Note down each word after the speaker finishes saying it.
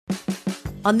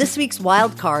On this week's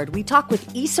Wild Card, we talk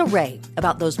with Issa Rae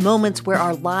about those moments where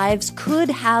our lives could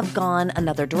have gone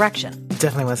another direction.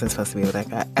 Definitely wasn't supposed to be with that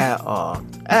guy at all.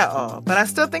 At all. But I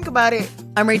still think about it.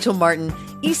 I'm Rachel Martin.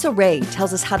 Issa Rae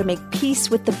tells us how to make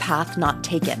peace with the path not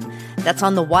taken. That's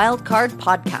on the Wild Card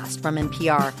podcast from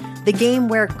NPR, the game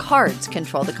where cards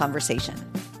control the conversation.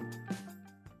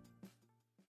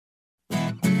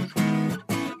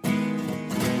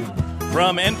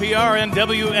 From NPR and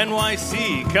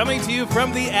WNYC, coming to you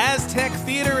from the Aztec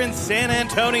Theatre in San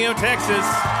Antonio, Texas.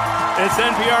 It's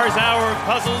NPR's hour of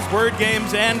puzzles, word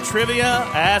games, and trivia.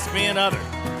 Ask Me Another.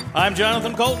 I'm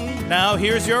Jonathan Colton. Now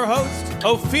here's your host,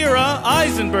 Ophira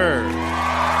Eisenberg.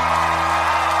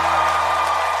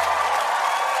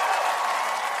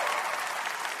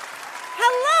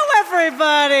 Hello,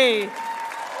 everybody.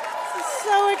 This is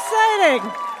so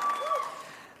exciting.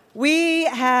 We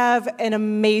have an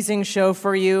amazing show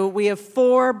for you. We have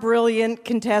 4 brilliant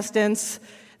contestants.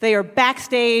 They are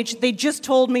backstage. They just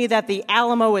told me that the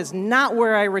Alamo is not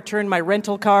where I returned my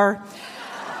rental car.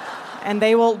 And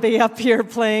they will be up here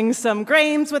playing some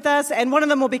games with us, and one of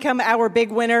them will become our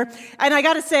big winner. And I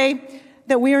gotta say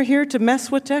that we are here to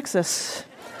mess with Texas.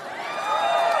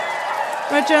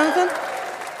 Right, Jonathan?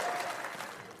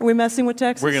 Are we messing with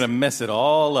Texas? We're gonna mess it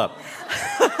all up.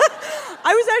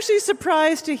 I was actually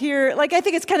surprised to hear, I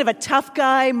think it's kind of a tough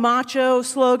guy, macho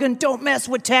slogan, don't mess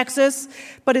with Texas,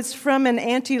 but it's from an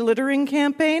anti-littering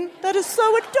campaign. That is so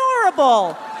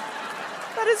adorable.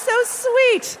 That is so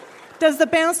sweet. Does the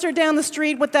bouncer down the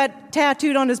street with that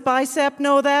tattooed on his bicep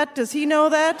know that? Does he know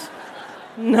that?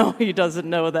 No, he doesn't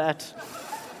know that.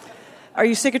 Are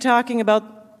you sick of talking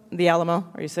about the Alamo?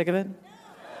 Are you sick of it?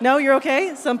 No, you're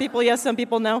okay? Some people yes, some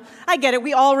people no. I get it.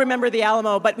 We all remember the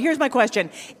Alamo, but here's my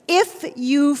question. If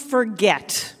you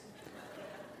forget,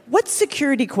 what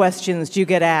security questions do you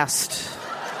get asked?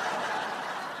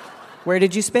 Where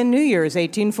did you spend New Year's,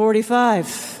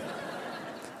 1845?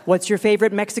 What's your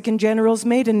favorite Mexican general's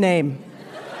maiden name?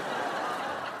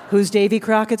 Who's Davy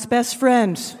Crockett's best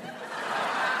friend?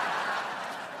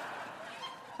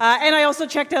 And I also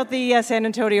checked out the San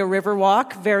Antonio River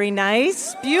Walk. Very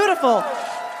nice. Beautiful.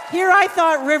 Here I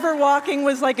thought river walking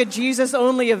was like a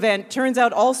Jesus-only event. Turns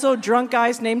out also drunk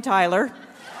guys named Tyler.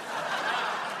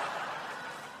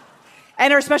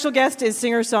 And our special guest is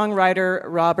singer-songwriter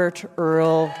Robert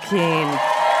Earl Keen.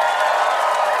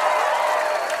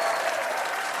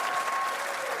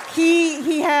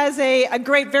 He has a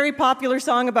great, very popular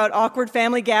song about awkward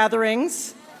family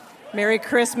gatherings. Merry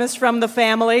Christmas from the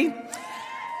family.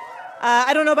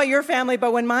 I don't know about your family,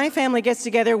 but when my family gets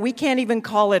together, we can't even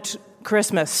call it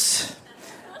Christmas.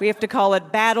 We have to call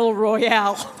it Battle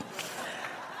Royale.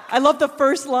 I love the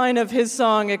first line of his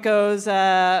song. It goes,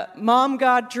 Mom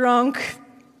got drunk,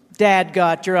 Dad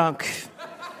got drunk.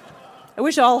 I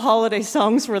wish all holiday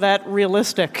songs were that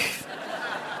realistic.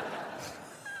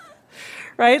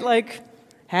 Right?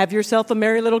 Have yourself a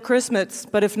merry little Christmas.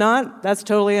 But if not, that's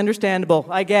totally understandable.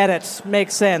 I get it.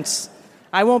 Makes sense.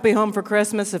 I won't be home for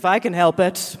Christmas if I can help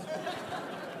it.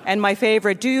 And my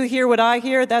favorite, do you hear what I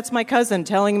hear? That's my cousin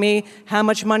telling me how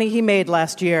much money he made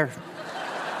last year.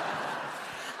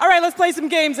 All right, let's play some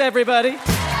games, everybody.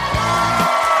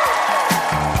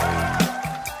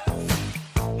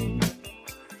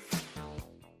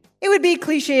 It would be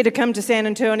cliche to come to San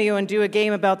Antonio and do a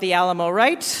game about the Alamo,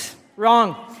 right?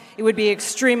 Wrong. It would be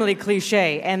extremely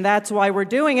cliche, and that's why we're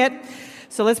doing it.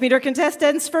 So let's meet our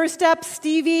contestants. First up,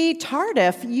 Stevie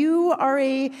Tardif. You are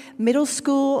a middle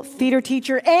school theater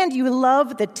teacher, and you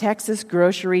love the Texas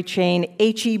grocery chain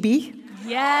H-E-B.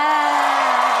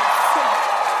 Yes!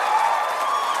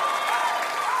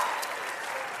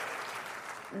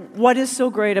 What is so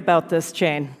great about this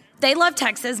chain? They love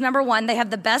Texas. Number one, they have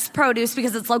the best produce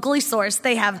because it's locally sourced.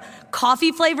 They have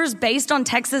coffee flavors based on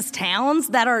Texas towns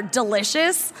that are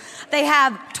delicious. They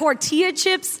have tortilla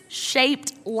chips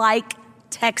shaped like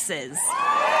Texas.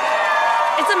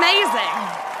 It's amazing.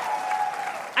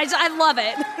 I love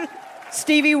it.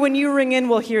 Stevie, when you ring in,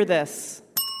 we'll hear this.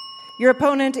 Your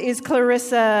opponent is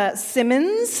Clarissa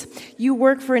Simmons. You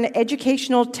work for an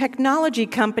educational technology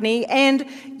company, and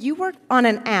you work on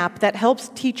an app that helps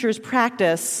teachers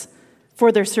practice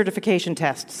for their certification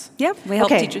tests. Yep, we help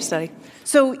teachers study.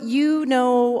 So you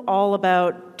know all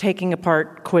about taking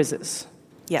apart quizzes?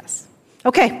 Yes.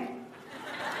 Okay.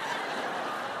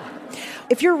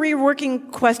 If you're reworking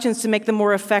questions to make them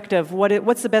more effective,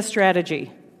 what's the best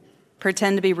strategy?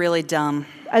 Pretend to be really dumb.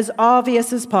 As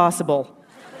obvious as possible.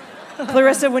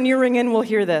 Clarissa, when you ring in, we'll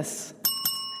hear this.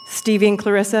 Stevie and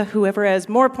Clarissa, whoever has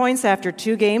more points after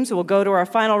 2 games will go to our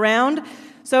final round.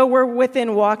 So we're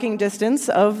within walking distance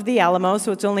of the Alamo,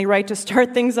 so it's only right to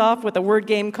start things off with a word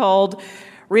game called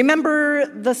Remember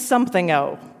the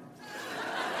something-o.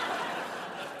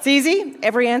 It's easy.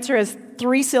 Every answer has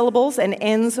 3 syllables and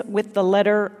ends with the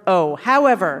letter O.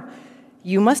 However,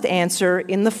 you must answer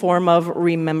in the form of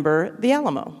remember the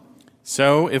Alamo.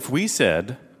 So if we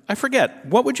said, I forget,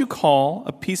 what would you call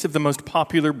a piece of the most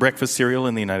popular breakfast cereal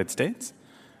in the United States?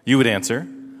 You would answer,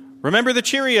 remember the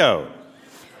Cheerio.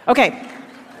 Okay.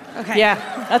 Yeah,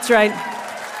 that's right.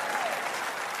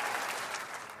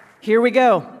 Here we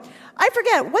go. I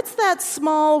forget, what's that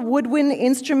small woodwind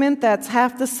instrument that's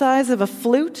half the size of a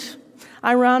flute?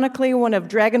 Ironically, one of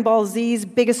Dragon Ball Z's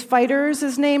biggest fighters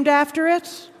is named after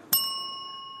it.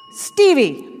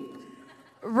 Stevie.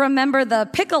 Remember the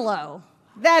piccolo.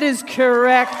 That is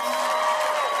correct.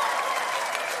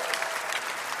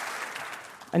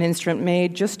 An instrument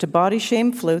made just to body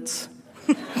shame flutes.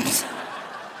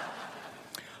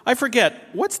 I forget,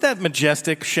 what's that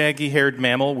majestic, shaggy-haired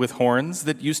mammal with horns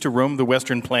that used to roam the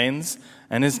western plains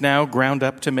and is now ground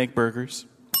up to make burgers?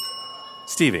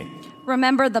 Stevie.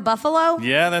 Remember the buffalo?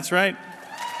 Yeah, that's right.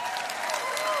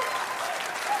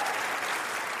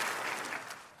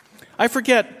 I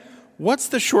forget, what's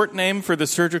the short name for the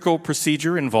surgical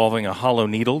procedure involving a hollow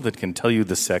needle that can tell you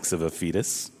the sex of a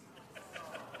fetus?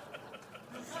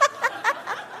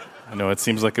 I know it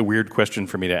seems like a weird question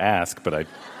for me to ask, but I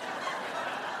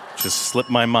just slipped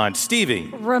my mind.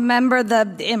 Stevie. Remember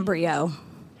the embryo.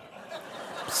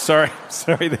 Sorry,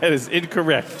 that is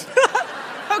incorrect.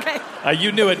 Okay.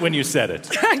 You knew it when you said it.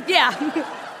 Yeah.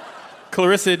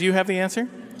 Clarissa, do you have the answer?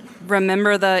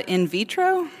 Remember the in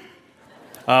vitro?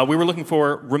 We were looking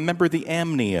for remember the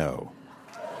amnio.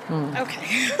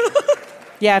 Okay.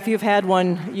 Yeah, if you've had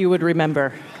one, you would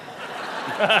remember.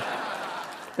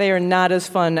 They are not as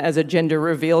fun as a gender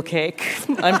reveal cake,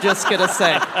 I'm just going to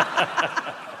say.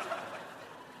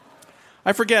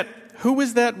 I forget, who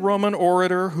was that Roman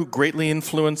orator who greatly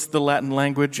influenced the Latin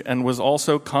language and was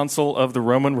also consul of the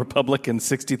Roman Republic in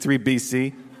 63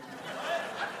 BC?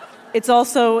 It's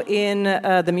also in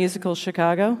the musical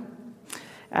Chicago.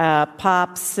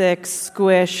 Pop, six,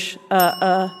 squish,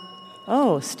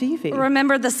 Oh, Stevie.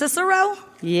 Remember the Cicero?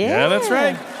 Yeah, that's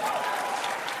right.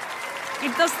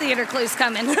 Keep those theater clues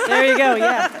coming. There you go,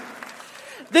 yeah.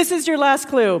 This is your last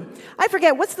clue. I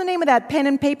forget, what's the name of that pen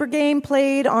and paper game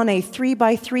played on a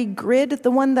 3x3 grid?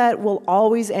 The one that will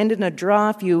always end in a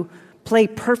draw if you play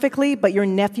perfectly, but your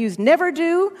nephews never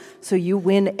do, so you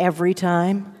win every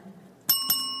time?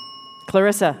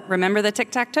 Clarissa. Remember the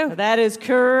tic-tac-toe? That is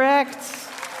correct.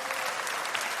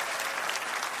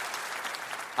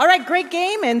 All right, great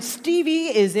game, and Stevie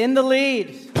is in the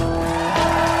lead.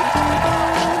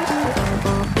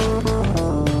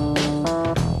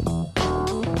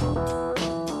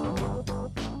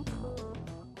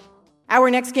 Our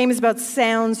next game is about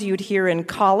sounds you'd hear in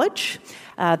college.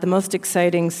 The most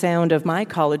exciting sound of my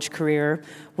college career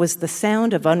was the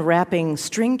sound of unwrapping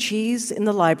string cheese in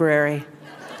the library.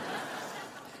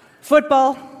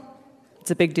 Football,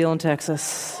 it's a big deal in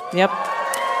Texas. Yep.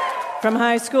 From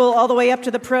high school all the way up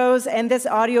to the pros, and this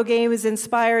audio game is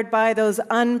inspired by those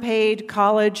unpaid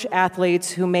college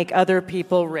athletes who make other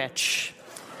people rich.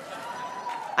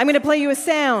 I'm going to play you a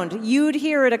sound you'd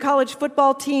hear at a college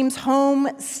football team's home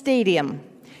stadium.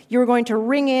 You're going to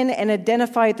ring in and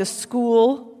identify the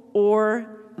school or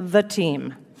the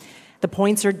team. The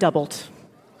points are doubled.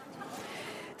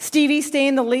 Stevie, stay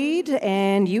in the lead,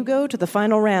 and you go to the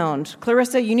final round.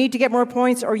 Clarissa, you need to get more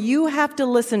points, or you have to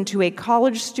listen to a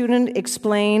college student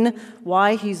explain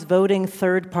why he's voting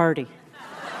third party.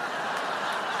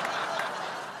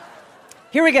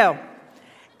 Here we go.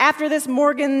 After this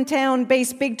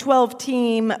Morgantown-based Big 12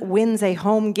 team wins a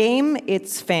home game,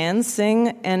 its fans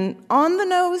sing an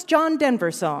on-the-nose John Denver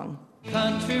song.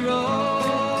 Country roads,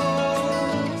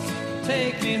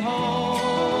 take me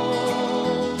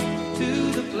home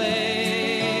to the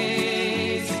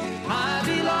place I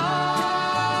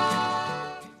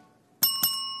belong.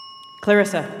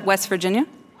 Clarissa. West Virginia?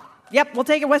 Yep, we'll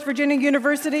take it West Virginia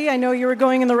University. I know you were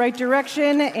going in the right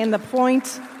direction, and the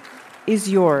point is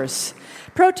yours.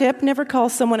 Pro tip, never call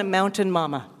someone a mountain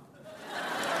mama.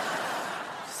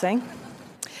 Saying.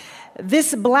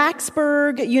 This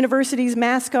Blacksburg University's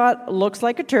mascot looks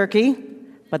like a turkey,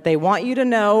 but they want you to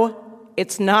know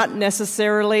it's not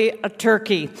necessarily a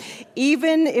turkey.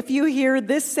 Even if you hear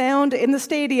this sound in the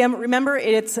stadium, remember,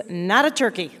 it's not a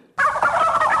turkey.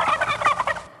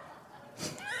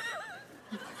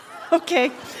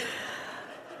 Okay.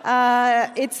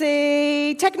 It's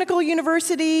a technical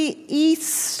university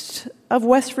east of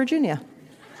West Virginia.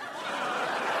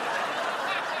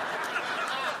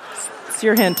 It's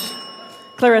your hint.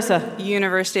 Clarissa.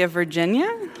 University of Virginia?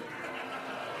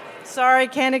 Sorry,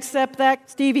 can't accept that.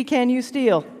 Stevie, can you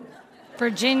steal?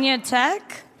 Virginia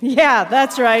Tech? Yeah,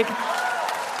 that's right.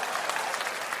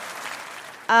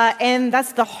 And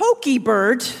that's the Hokie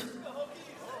bird.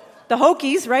 The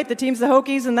Hokies, right? The team's the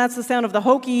Hokies, and that's the sound of the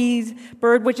Hokies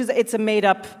bird, it's a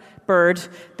made-up bird.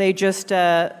 They just,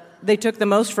 they took the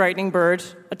most frightening bird,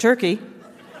 a turkey,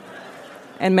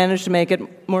 and managed to make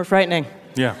it more frightening.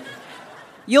 Yeah.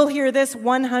 You'll hear this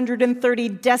 130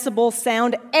 decibel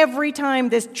sound every time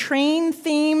this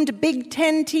train-themed Big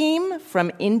Ten team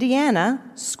from Indiana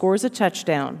scores a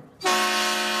touchdown.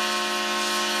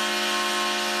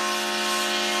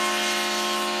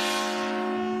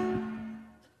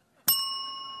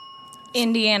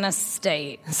 Indiana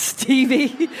State.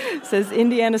 Stevie says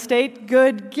Indiana State.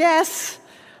 Good guess,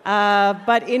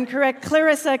 but incorrect.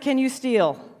 Clarissa, can you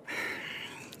steal?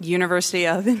 University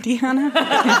of Indiana.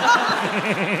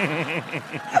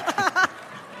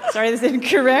 Sorry, this is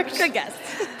incorrect. Good guess.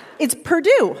 It's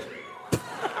Purdue.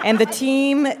 And the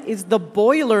team is the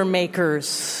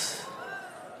Boilermakers.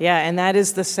 Yeah, and that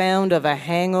is the sound of a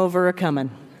hangover a-comin'.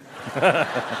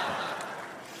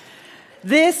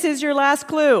 This is your last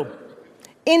clue.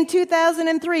 In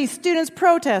 2003, students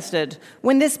protested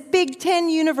when this Big Ten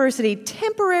university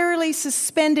temporarily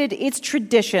suspended its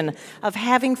tradition of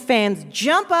having fans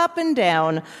jump up and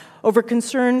down over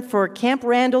concern for Camp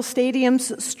Randall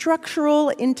Stadium's structural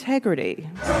integrity.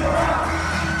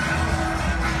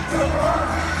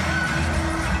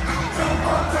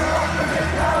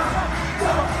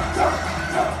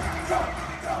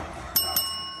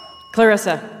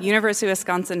 Clarissa. University of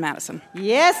Wisconsin-Madison.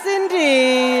 Yes,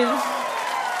 indeed.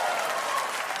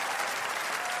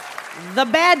 The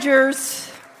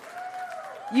Badgers.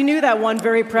 You knew that one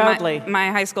very proudly.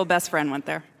 My high school best friend went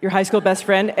there. Your high school best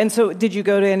friend? And so did you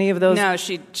go to any of those? No,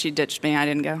 she ditched me. I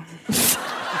didn't go.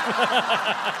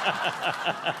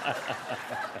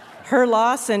 Her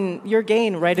loss and your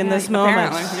gain right in this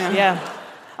moment. Apparently, Yeah.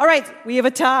 All right, we have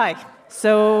a tie.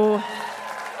 So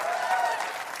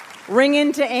ring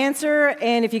in to answer,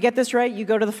 and if you get this right, you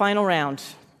go to the final round.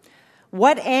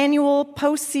 What annual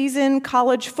postseason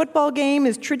college football game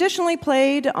is traditionally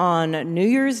played on New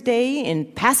Year's Day in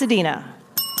Pasadena?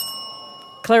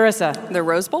 Clarissa. The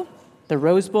Rose Bowl? The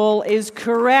Rose Bowl is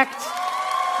correct.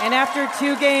 And after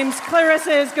 2 games,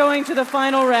 Clarissa is going to the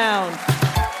final round.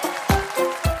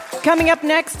 Coming up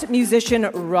next, musician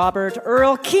Robert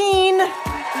Earl Keen.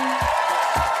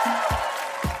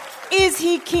 Is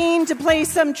he keen to play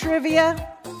some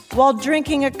trivia while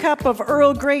drinking a cup of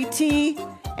Earl Grey tea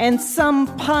and some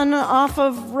pun off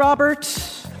of Robert?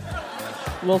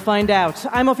 We'll find out.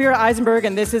 I'm Ophira Eisenberg,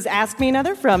 and this is Ask Me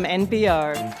Another from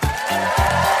NPR.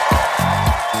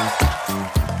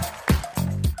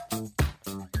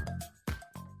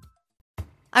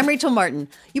 I'm Rachel Martin.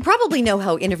 You probably know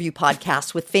how interview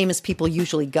podcasts with famous people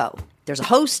usually go. There's a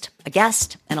host, a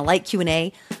guest, and a light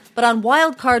Q&A. But on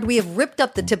Wildcard, we have ripped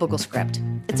up the typical script.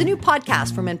 It's a new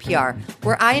podcast from NPR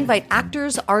where I invite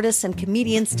actors, artists, and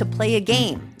comedians to play a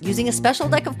game using a special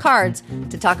deck of cards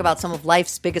to talk about some of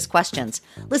life's biggest questions.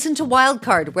 Listen to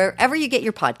Wildcard wherever you get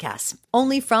your podcasts,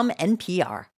 only from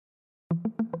NPR.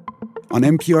 On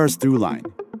NPR's Throughline.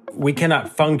 We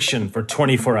cannot function for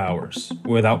 24 hours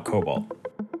without cobalt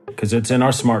because it's in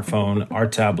our smartphone, our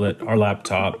tablet, our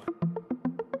laptop.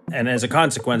 And as a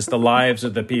consequence, the lives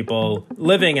of the people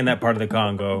living in that part of the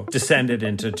Congo descended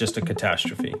into just a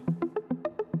catastrophe.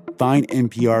 Find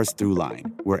NPR's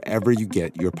Throughline wherever you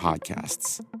get your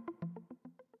podcasts.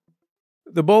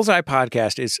 The Bullseye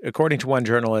podcast is, according to one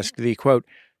journalist, the, quote,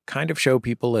 kind of show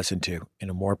people listen to in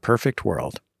a more perfect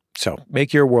world. So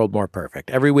make your world more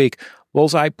perfect. Every week,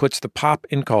 Bullseye puts the pop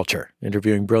in culture,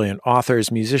 interviewing brilliant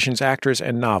authors, musicians, actors,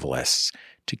 and novelists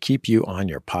to keep you on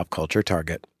your pop culture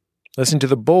target. Listen to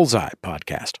the Bullseye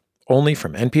podcast, only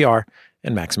from NPR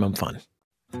and Maximum Fun.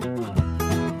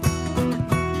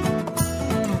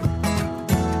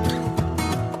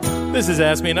 This is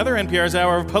Ask Me Another, NPR's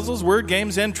hour of puzzles, word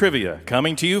games, and trivia,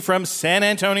 coming to you from San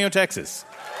Antonio, Texas.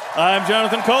 I'm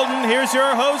Jonathan Colton. Here's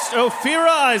your host, Ophira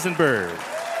Eisenberg.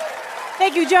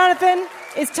 Thank you, Jonathan.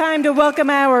 It's time to welcome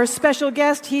our special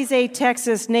guest. He's a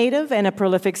Texas native and a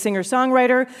prolific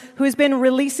singer-songwriter who has been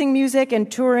releasing music and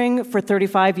touring for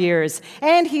 35 years.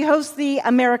 And he hosts the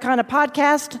Americana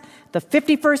podcast, The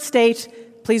 51st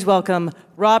State. Please welcome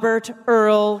Robert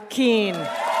Earl Keen.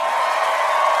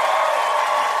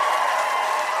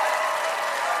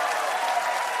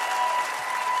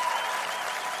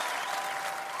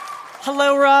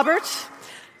 Hello, Robert.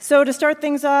 So to start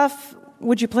things off,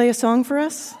 would you play a song for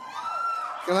us?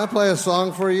 Can I play a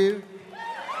song for you?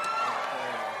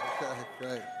 Okay,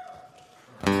 great.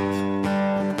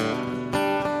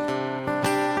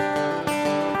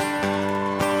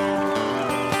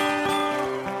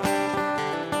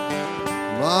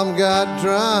 Mom got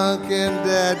drunk and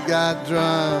Dad got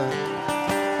drunk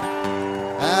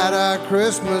at our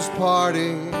Christmas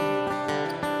party.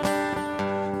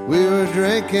 We were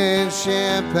drinking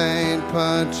champagne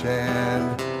punch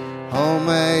and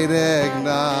homemade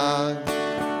eggnog.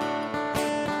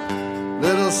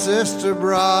 Little sister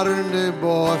brought her new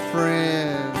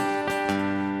boyfriend.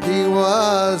 He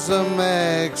was a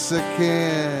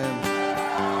Mexican.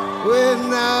 We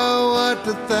didn't know what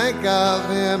to think of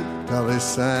him till he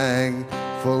sang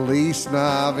Feliz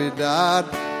Navidad,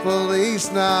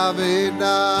 Feliz Navidad.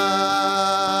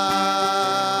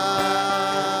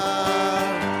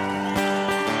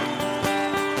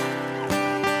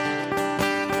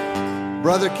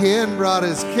 Brother Ken brought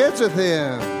his kids with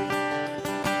him.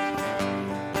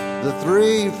 The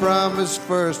 3 from his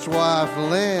first wife,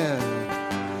 Lynn,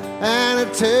 and the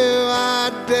 2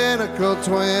 identical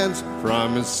twins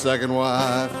from his second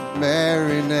wife,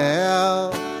 Mary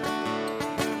Nell.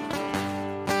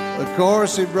 Of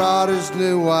course, he brought his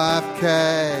new wife,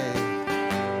 Kay,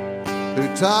 who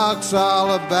talks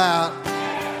all about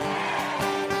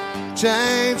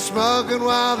chain smoking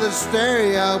while the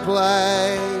stereo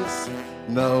plays.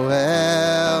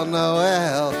 Noel,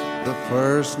 Noel, the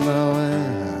first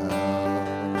Noel.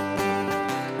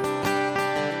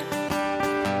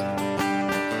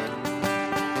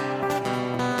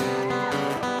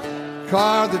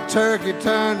 Carved the turkey,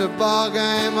 turned the ball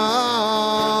game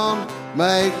on,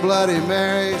 make Bloody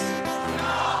Marys.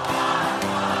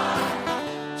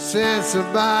 Send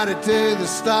somebody to the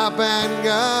stop and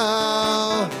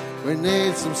go. We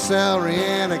need some celery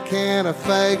and a can of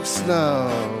fake snow,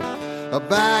 a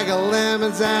bag of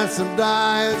lemons and some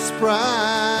Diet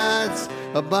Sprites,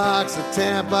 a box of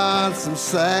tampons, some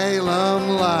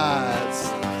Salem Lights.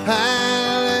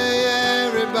 Hallelujah,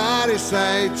 everybody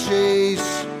say cheese.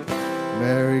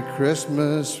 Merry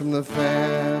Christmas from the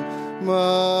family.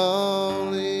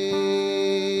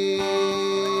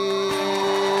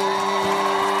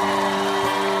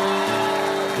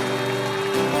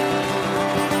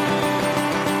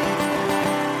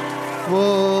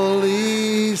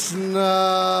 Feliz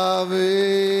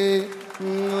Navidad.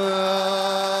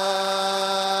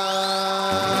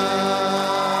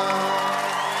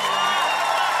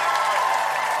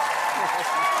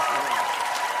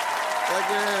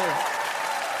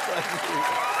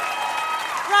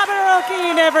 Robert Earl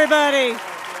Keen, everybody.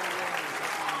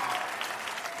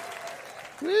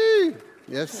 Woo.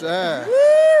 Yes, sir.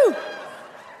 Woo!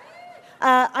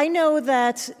 I know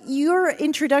that your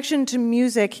introduction to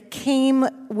music came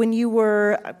when you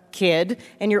were a kid,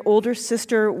 and your older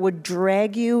sister would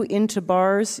drag you into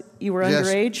bars. You were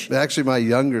underage? Yes, actually, my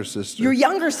younger sister. Your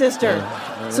younger sister.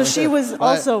 So she was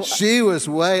also... She was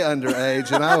way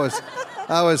underage, and I was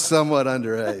somewhat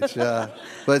underage.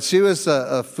 But she was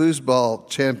a foosball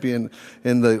champion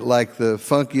in the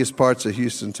funkiest parts of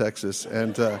Houston, Texas,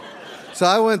 and so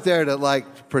I went there to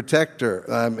protect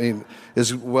her. I mean,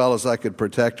 as well as I could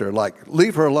protect her.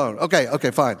 Leave her alone.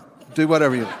 Okay, fine. Do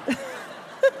whatever you.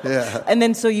 Yeah. And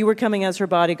then so you were coming as her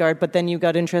bodyguard, but then you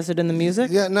got interested in the music?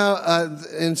 Yeah, no,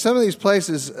 in some of these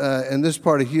places, in this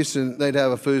part of Houston, they'd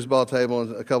have a foosball table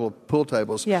and a couple of pool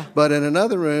tables. Yeah. But in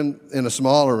another room, in a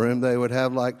smaller room, they would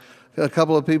have a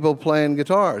couple of people playing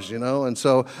guitars, and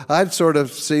so I'd sort of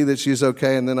see that she's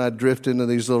okay, and then I'd drift into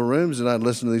these little rooms and I'd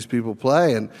listen to these people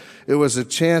play, and it was a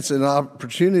chance and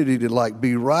opportunity to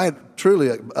be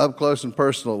truly up close and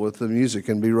personal with the music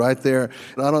and be right there.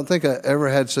 And I don't think I ever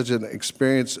had such an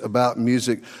experience about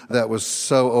music that was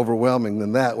so overwhelming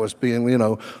than that was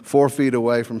being, 4 feet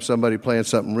away from somebody playing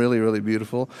something really, really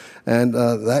beautiful, and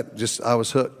I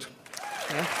was hooked.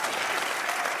 Yeah.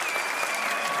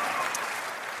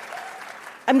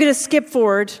 I'm going to skip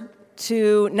forward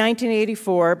to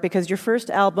 1984 because your first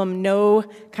album, No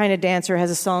Kind of Dancer, has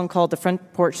a song called The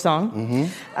Front Porch Song,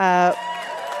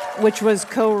 which was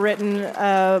co-written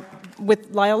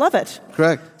with Lyle Lovett.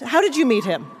 Correct. How did you meet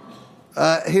him?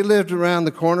 He lived around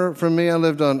the corner from me. I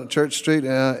lived on Church Street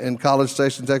in College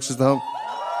Station, Texas, the home.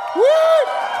 Woo!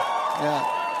 Yeah,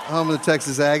 home of the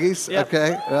Texas Aggies. Yep.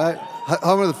 Okay, right.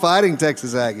 Home of the Fighting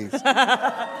Texas Aggies.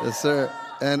 Yes, sir.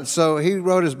 And so he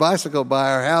rode his bicycle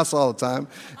by our house all the time,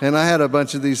 and I had a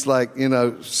bunch of these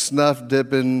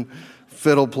snuff-dipping,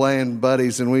 fiddle-playing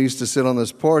buddies, and we used to sit on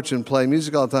this porch and play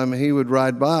music all the time, and he would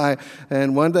ride by,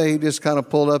 and one day he just kind of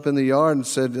pulled up in the yard and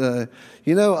said,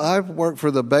 I've worked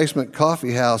for the Basement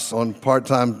Coffee House on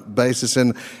part-time basis,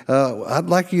 and I'd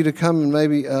like you to come and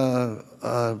maybe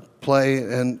play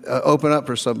and open up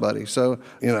for somebody. So,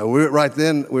 right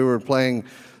then we were playing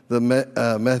the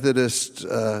Methodist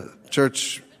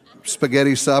church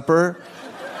spaghetti supper.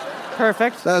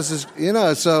 Perfect. That was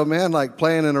just, so man, like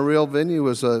playing in a real venue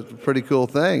was a pretty cool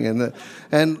thing.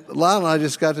 And Lyle and I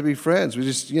just got to be friends. We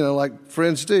just, like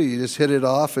friends do. You just hit it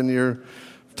off and your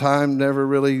time never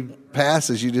really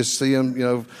passes. You just see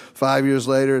them, 5 years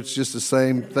later, it's just the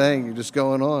same thing. You're just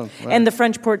going on. Right? And the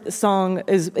French Port song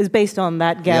is based on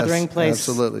that gathering place.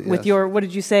 Absolutely. With your, what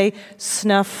did you say?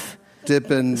 Snuff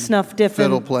dipping,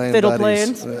 fiddle playing.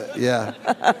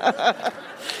 Yeah.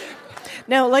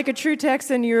 Now, like a true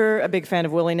Texan, you're a big fan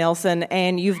of Willie Nelson,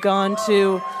 and you've gone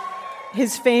to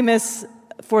his famous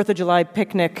 4th of July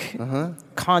picnic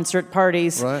concert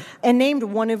parties and named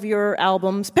one of your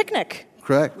albums Picnic.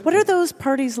 Correct. What are those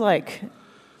parties like?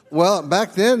 Well,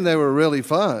 back then they were really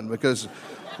fun because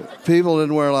people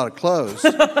didn't wear a lot of clothes.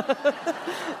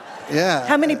 Yeah.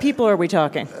 How many people are we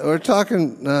talking? We're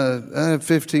talking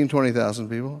 15,000, 20,000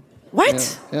 people.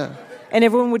 What? Yeah. And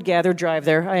everyone would drive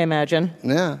there, I imagine.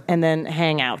 Yeah. And then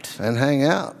hang out. And hang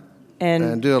out.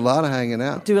 And do a lot of hanging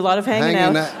out. Do a lot of hanging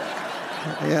out.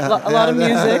 Yeah. A lot of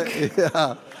music.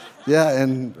 Yeah,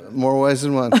 in more ways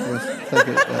than one.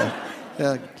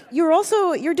 Yeah.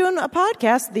 You're doing a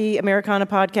podcast, the Americana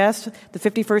podcast, The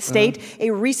 51st State.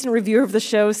 A recent reviewer of the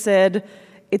show said,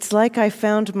 "It's like I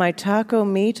found my taco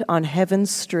meat on Heaven's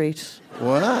Street."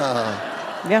 Wow.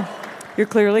 Yeah. You're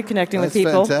clearly connecting with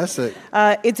people. That's fantastic.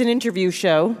 It's an interview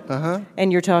show,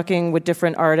 and you're talking with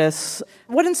different artists.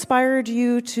 What inspired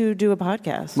you to do a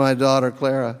podcast? My daughter,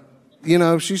 Clara.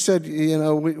 She said,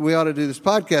 we ought to do this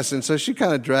podcast. And so she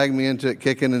kind of dragged me into it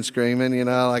kicking and screaming,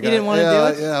 like... You didn't want to do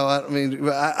it? Yeah, I mean,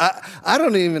 I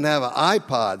don't even have an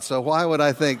iPod, so why would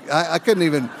I think... I couldn't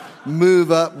even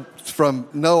move up from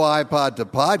no iPod to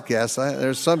podcast.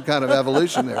 There's some kind of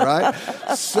evolution there, right?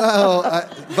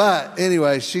 But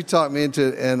anyway, she talked me into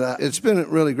it, and it's been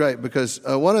really great because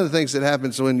one of the things that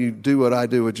happens when you do what I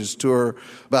do, which is tour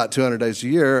about 200 days a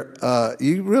year,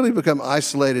 you really become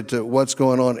isolated to what's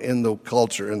going on in the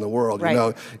culture, in the world.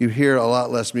 Right. You hear a lot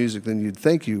less music than you'd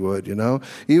think you would,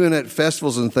 Even at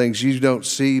festivals and things, you don't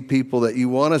see people that you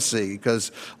want to see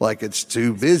because, it's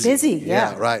too busy. Busy,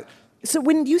 yeah. Right. So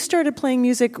when you started playing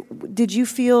music, did you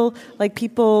feel like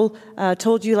people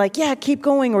told you, yeah, keep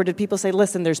going? Or did people say,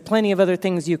 listen, there's plenty of other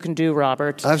things you can do,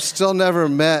 Robert? I've still never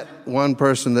met one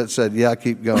person that said, yeah,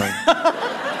 keep going.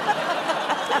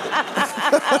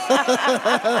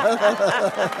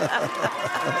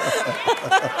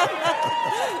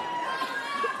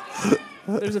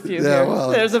 There's a few here.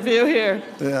 Well, there's a few here.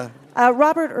 Yeah.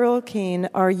 Robert Earl Keen,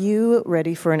 are you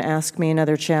ready for an Ask Me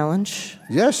Another challenge?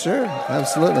 Yes, sure.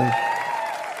 Absolutely.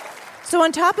 So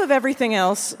on top of everything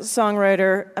else,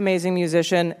 songwriter, amazing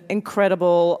musician,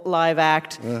 incredible live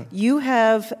act, you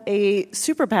have a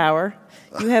superpower.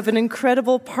 You have an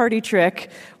incredible party trick.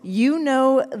 You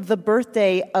know the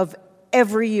birthday of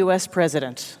every U.S.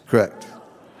 president. Correct.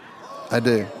 I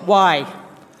do. Why?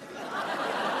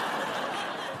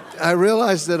 I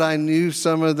realized that I knew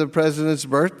some of the presidents'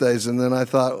 birthdays, and then I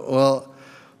thought, well,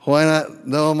 why not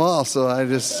know them all? So I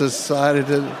just decided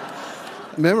to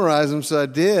memorize them, so I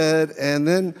did. And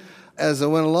then as I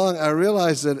went along, I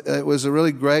realized that it was a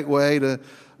really great way to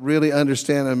really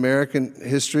understand American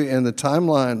history and the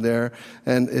timeline there.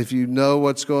 And if you know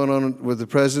what's going on with the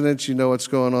presidents, you know what's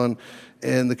going on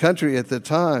in the country at the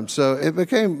time. So it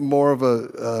became more of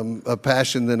a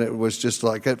passion than it was just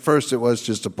at first it was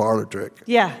just a parlor trick.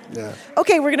 Yeah.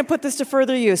 Okay, we're going to put this to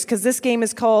further use because this game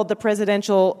is called the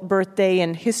Presidential Birthday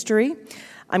in History.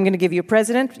 I'm going to give you a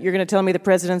president. You're going to tell me the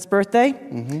president's birthday,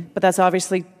 but that's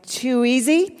obviously too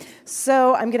easy.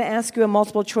 So I'm going to ask you a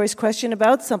multiple choice question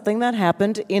about something that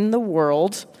happened in the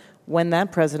world when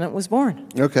that president was born.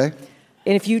 Okay.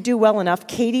 And if you do well enough,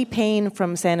 Katie Payne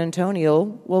from San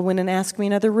Antonio will win an Ask Me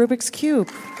Another Rubik's Cube.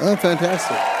 Oh,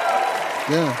 fantastic.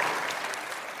 Yeah.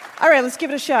 All right, let's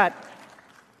give it a shot.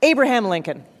 Abraham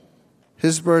Lincoln.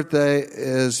 His birthday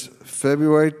is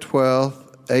February 12th,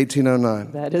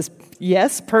 1809. That is,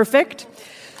 yes, perfect.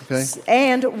 Okay.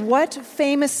 And what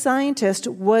famous scientist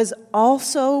was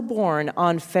also born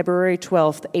on February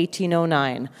 12th,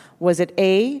 1809? Was it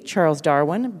A, Charles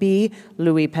Darwin, B,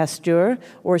 Louis Pasteur,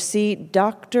 or C,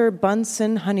 Dr.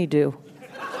 Bunsen Honeydew?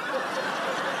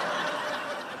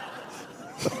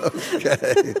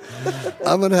 Okay.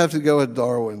 I'm going to have to go with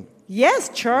Darwin. Yes,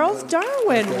 Charles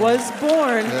Darwin was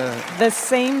born the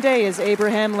same day as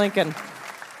Abraham Lincoln.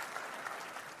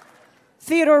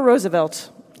 Theodore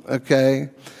Roosevelt. Okay.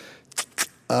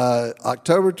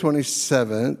 October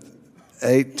 27th,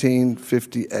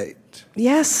 1858.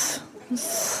 Yes.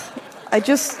 I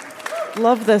just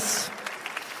love this.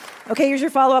 Okay, here's your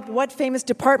follow-up. What famous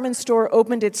department store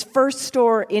opened its first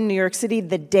store in New York City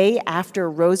the day after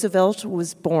Roosevelt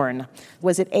was born?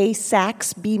 Was it A,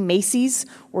 Saks, B, Macy's,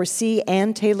 or C,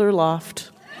 Ann Taylor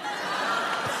Loft?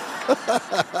 I'm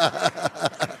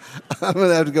going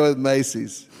to have to go with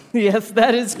Macy's. Yes,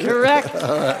 that is correct.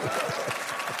 All right.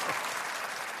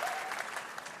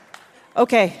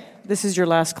 Okay, this is your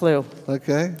last clue.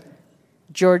 Okay.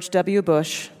 George W.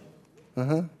 Bush.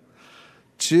 Uh-huh.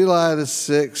 July the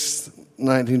 6th,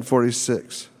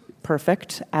 1946.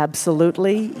 Perfect.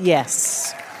 Absolutely,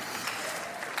 yes.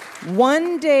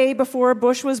 One day before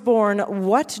Bush was born,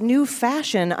 what new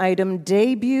fashion item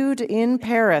debuted in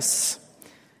Paris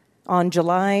on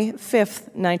July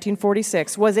 5th,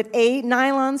 1946? Was it A,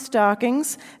 nylon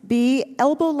stockings, B,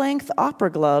 elbow-length opera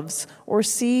gloves, or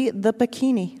C, the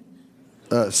bikini?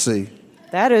 C.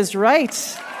 That is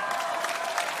right.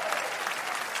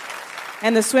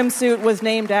 And the swimsuit was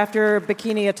named after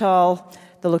Bikini Atoll,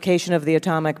 the location of the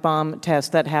atomic bomb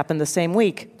test that happened the same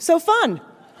week. So fun!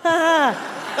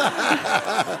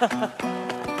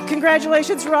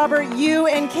 Congratulations, Robert. You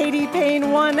and Katie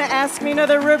Payne won Ask Me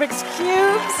Another Rubik's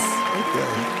Cubes.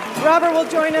 Okay. Robert will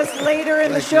join us later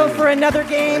in the show for another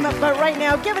game, but right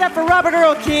now, give it up for Robert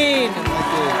Earl Keen.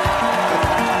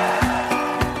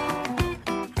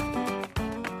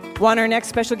 Want our next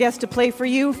special guest to play for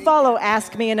you? Follow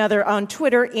Ask Me Another on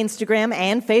Twitter, Instagram,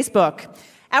 and Facebook.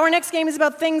 Our next game is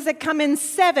about things that come in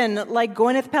 7, like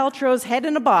Gwyneth Paltrow's head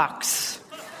in a box.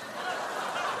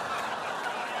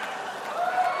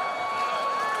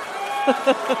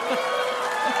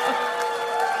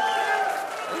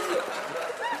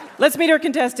 Let's meet our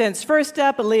contestants. First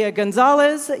up, Leah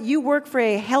Gonzalez. You work for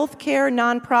a healthcare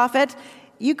nonprofit.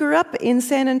 You grew up in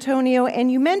San Antonio,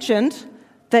 and you mentioned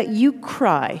that you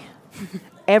cry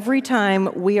every time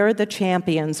We Are the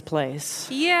Champions plays.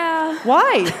 Yeah.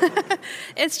 Why?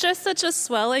 It's just such a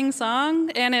swelling song,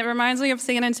 and it reminds me of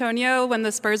San Antonio when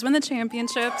the Spurs win the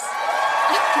championships.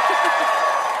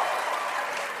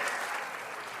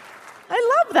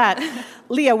 I love that.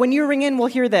 Leah, when you ring in, we'll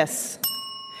hear this.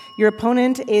 Your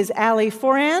opponent is Allie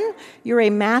Foran. You're a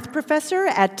math professor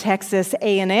at Texas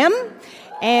A&M,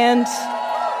 and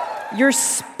your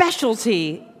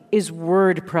specialty is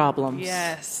word problems.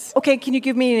 Yes. Okay, can you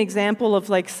give me an example of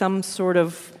like some sort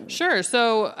of... Sure.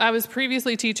 So I was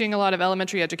previously teaching a lot of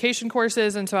elementary education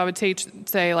courses, and so I would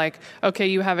say like, okay,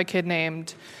 you have a kid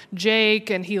named Jake,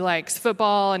 and he likes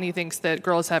football, and he thinks that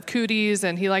girls have cooties,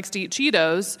 and he likes to eat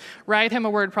Cheetos. Write him a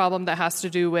word problem that has to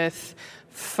do with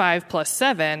 5 plus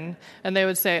 7, and they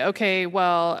would say, okay,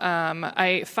 well, I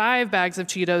ate 5 bags of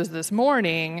Cheetos this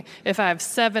morning. If I have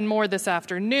 7 more this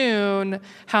afternoon,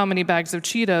 how many bags of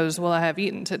Cheetos will I have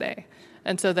eaten today?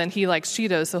 And so then he likes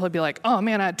Cheetos, so he'll be like, oh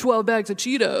man, I had 12 bags of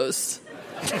Cheetos.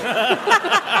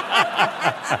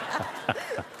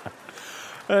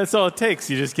 That's all it takes.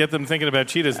 You just get them thinking about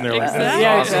Cheetos, and they're like, Exactly. "That's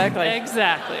Yeah, awesome."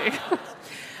 exactly.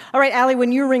 All right, Allie,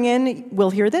 when you ring in,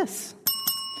 we'll hear this.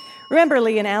 Remember,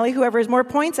 Lee and Allie, whoever has more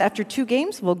points after 2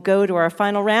 games will go to our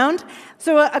final round.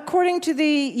 So according to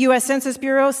the U.S. Census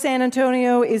Bureau, San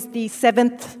Antonio is the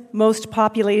 7th most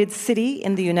populated city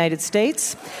in the United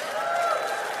States.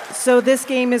 So this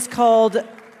game is called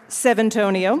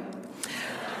Seventonio.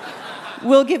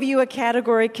 We'll give you a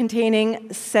category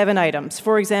containing 7 items.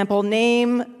 For example,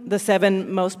 name the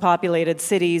 7 most populated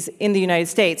cities in the United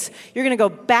States. You're going to go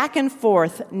back and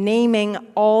forth naming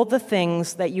all the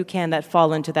things that you can that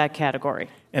fall into that category.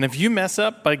 And if you mess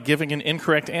up by giving an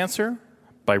incorrect answer,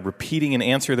 by repeating an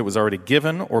answer that was already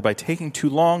given, or by taking too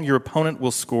long, your opponent will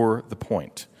score the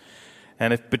point.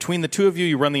 And if between the two of you,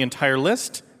 you run the entire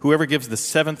list, whoever gives the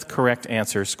 7th correct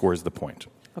answer scores the point.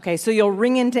 Okay, so you'll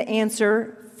ring in to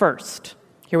answer first.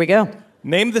 Here we go.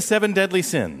 Name the 7 deadly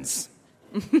sins.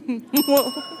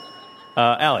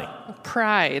 Allie.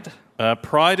 Pride.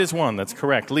 Pride is one. That's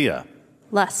correct. Leah.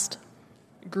 Lust.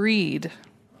 Greed.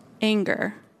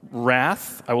 Anger.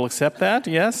 Wrath. I will accept that.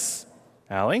 Yes.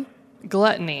 Allie.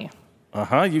 Gluttony.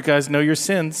 You guys know your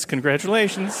sins.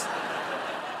 Congratulations.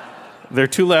 There are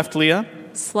 2 left, Leah.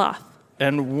 Sloth.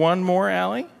 And 1 more,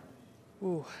 Allie.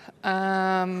 Ooh.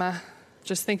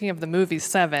 Just thinking of the movie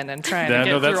 7 and trying to get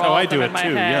no, that's through how all I of do them it in my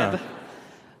too. head.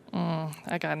 Yeah.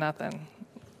 I got nothing.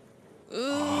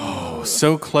 Oh,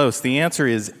 so close. The answer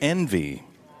is envy.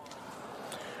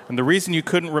 And the reason you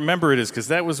couldn't remember it is because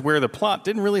that was where the plot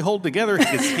didn't really hold together.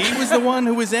 Because he was the one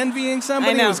who was envying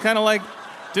somebody. I know. It was kind of like,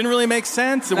 didn't really make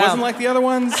sense. It wasn't like the other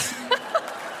ones.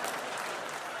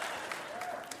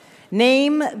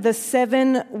 Name the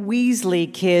 7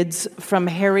 Weasley kids from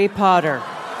Harry Potter.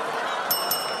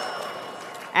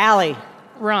 Allie.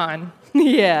 Ron.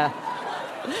 Yeah.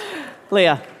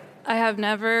 Leah. I have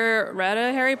never read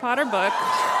a Harry Potter book.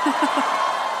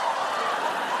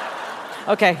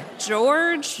 Okay.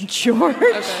 George? George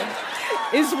Okay.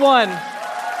 is one.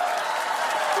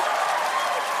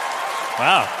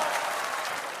 Wow.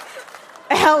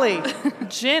 Allie.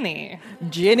 Ginny.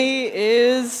 Ginny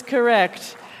is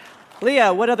correct.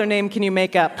 Leah, what other name can you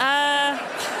make up?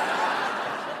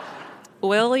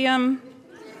 William.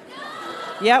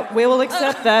 Yeah, we will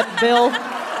accept that. Bill,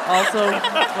 also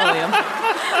William.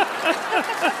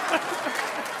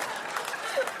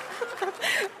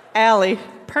 Allie.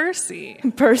 Percy.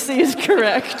 Percy is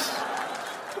correct.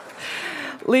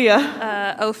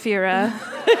 Leah. Ophira.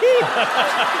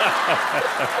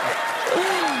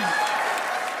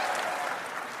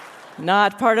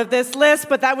 Not part of this list,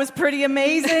 but that was pretty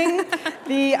amazing.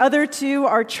 The other two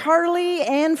are Charlie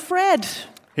and Fred.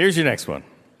 Here's your next one.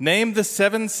 Name the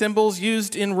 7 symbols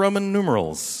used in Roman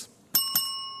numerals.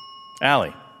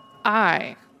 Allie.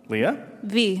 I. Leah.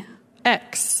 V.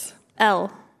 X.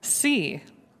 L. C.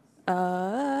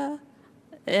 M.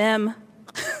 M,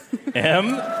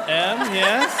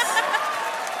 yes.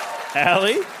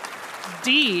 Allie.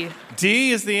 D.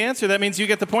 D is the answer. That means you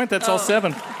get the point. That's all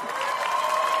 7.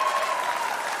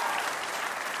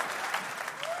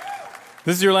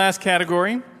 This is your last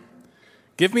category.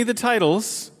 Give me the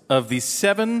titles of the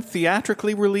 7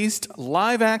 theatrically released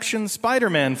live-action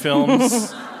Spider-Man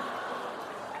films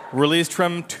released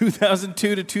from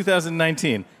 2002 to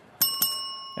 2019.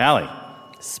 Allie.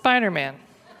 Spider-Man.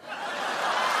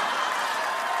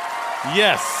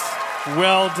 Yes.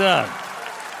 Well done.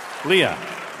 Leah.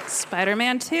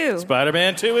 Spider-Man 2.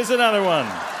 Spider-Man 2 is another one.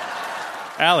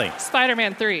 Allie.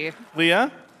 Spider-Man 3.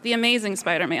 Leah. The Amazing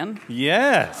Spider-Man.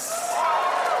 Yes.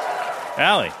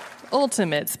 Allie.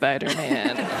 Ultimate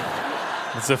Spider-Man.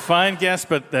 It's a fine guess,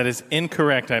 but that is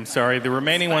incorrect. I'm sorry. The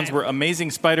remaining ones were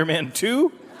Amazing Spider-Man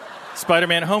 2,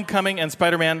 Spider-Man Homecoming, and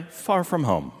Spider-Man Far From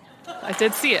Home. I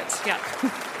did see it, yeah.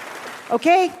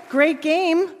 Okay, great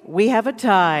game. We have a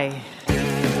tie.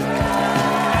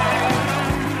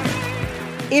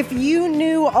 If you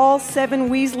knew all 7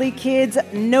 Weasley kids,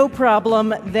 no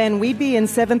problem, then we'd be in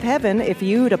 7th heaven if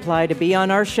you'd apply to be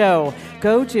on our show.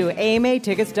 Go to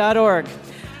amatickets.org.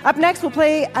 Up next, we'll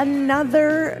play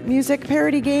another music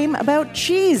parody game about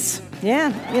cheese.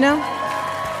 Yeah, you know,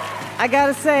 I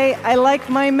gotta say, I like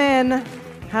my men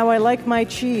how I like my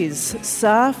cheese.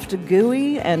 Soft,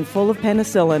 gooey, and full of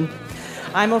penicillin.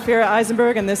 I'm Ophira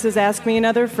Eisenberg, and this is Ask Me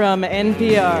Another from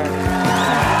NPR.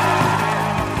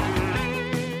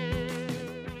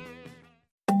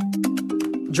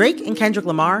 Drake and Kendrick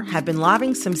Lamar have been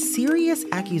lobbing some serious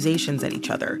accusations at each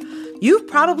other. You've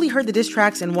probably heard the diss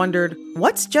tracks and wondered,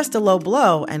 what's just a low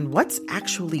blow and what's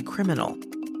actually criminal?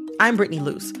 I'm Brittany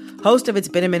Luce, host of It's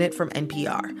Been a Minute from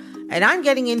NPR, and I'm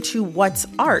getting into what's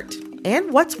art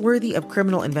and what's worthy of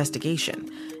criminal investigation,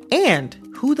 and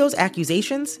who those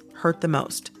accusations hurt the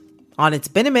most. On It's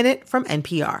Been a Minute from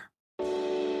NPR.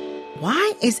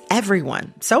 Why is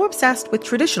everyone so obsessed with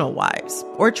traditional wives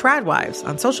or trad wives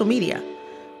on social media?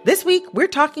 This week, we're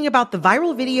talking about the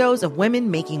viral videos of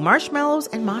women making marshmallows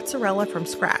and mozzarella from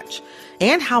scratch,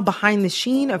 and how behind the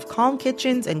sheen of calm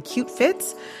kitchens and cute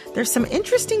fits, there's some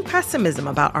interesting pessimism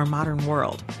about our modern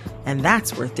world. And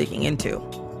that's worth digging into.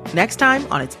 Next time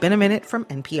on It's Been a Minute from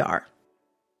NPR.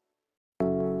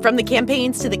 From the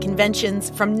campaigns to the conventions,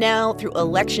 from now through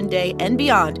Election Day and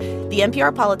beyond, the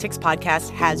NPR Politics Podcast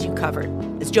has you covered.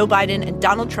 As Joe Biden and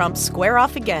Donald Trump square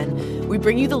off again, we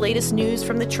bring you the latest news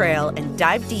from the trail and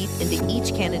dive deep into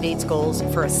each candidate's goals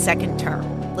for a second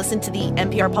term. Listen to the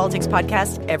NPR Politics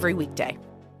Podcast every weekday.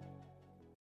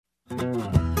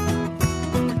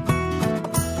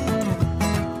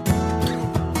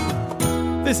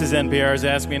 This is NPR's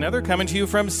Ask Me Another, coming to you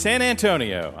from San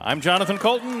Antonio. I'm Jonathan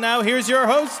Colton. Now here's your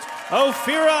host,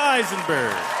 Ophira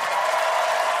Eisenberg.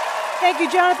 Thank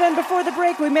you, Jonathan. Before the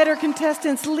break, we met our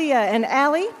contestants, Leah and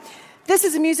Allie. This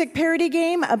is a music parody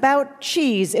game about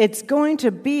cheese. It's going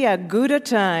to be a gouda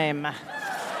time.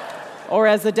 Or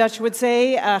as the Dutch would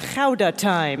say, a gouda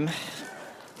time.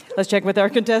 Let's check with our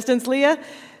contestants, Leah.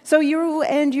 So you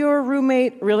and your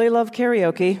roommate really love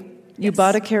karaoke. You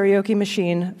bought a karaoke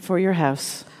machine for your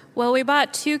house. Well, we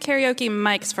bought 2 karaoke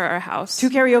mics for our house. 2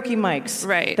 karaoke mics.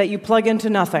 Right. That you plug into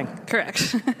nothing.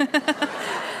 Correct.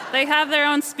 They have their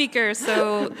own speakers,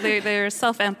 so they're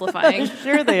self-amplifying.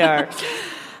 Sure they are.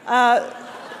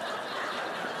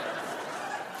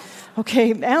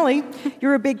 Okay, Allie,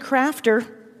 you're a big crafter.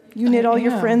 You knit all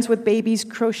your friends with babies'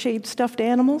 crocheted stuffed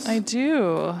animals? I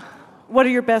do. What are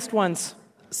your best ones?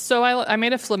 So I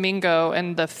made a flamingo,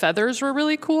 and the feathers were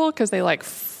really cool because they,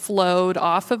 flowed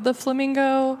off of the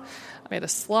flamingo. made a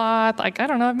sloth. Like, I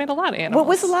don't know, I've made a lot of animals. What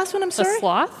was the last one? I'm sorry? A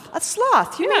sloth. A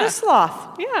sloth. You made a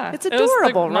sloth. Yeah. It's adorable, it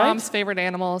was the right? mom's favorite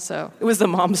animal, so. It was the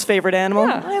mom's favorite animal?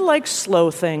 Yeah. I like slow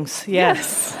things.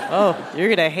 Yes. Oh, you're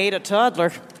going to hate a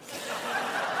toddler.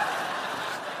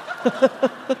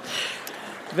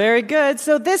 Very good.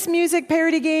 So this music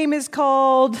parody game is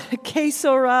called Que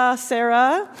Sera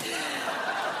Sera.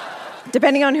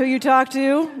 Depending on who you talk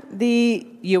to, the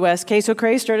U.S. queso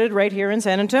craze started right here in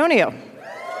San Antonio.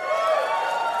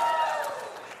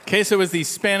 Queso is the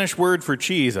Spanish word for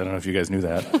cheese. I don't know if you guys knew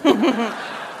that.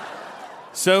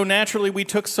 So naturally, we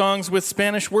took songs with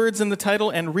Spanish words in the title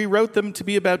and rewrote them to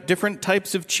be about different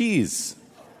types of cheese.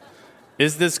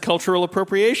 Is this cultural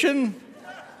appropriation?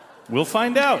 We'll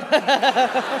find out.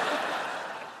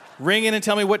 Ring in and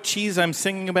tell me what cheese I'm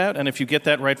singing about, and if you get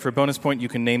that right for a bonus point, you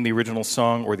can name the original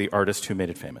song or the artist who made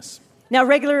it famous. Now,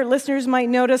 regular listeners might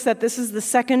notice that this is the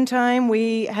second time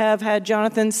we have had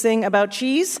Jonathan sing about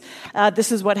cheese.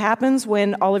 This is what happens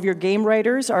when all of your game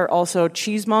writers are also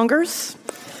cheesemongers.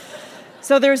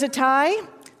 So there's a tie.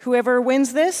 Whoever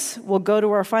wins this will go to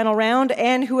our final round,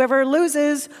 and whoever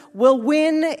loses will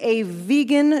win a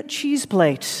vegan cheese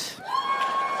plate.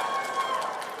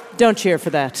 Don't cheer for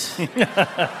that.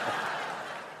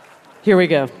 Here we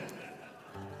go.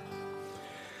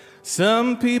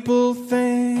 Some people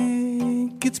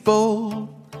think it's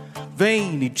bold,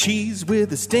 veiny cheese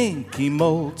with a stinky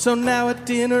mold. So now at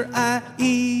dinner I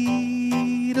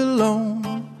eat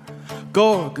alone,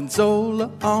 gorgonzola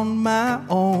on my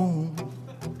own.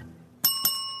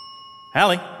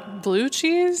 Hallie. Blue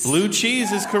cheese? Blue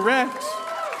cheese is correct.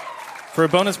 For a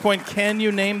bonus point, can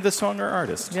you name the song or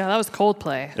artist? Yeah, that was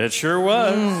Coldplay. It sure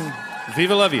was.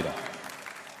 Viva la vida.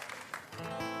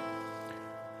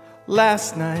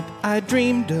 Last night I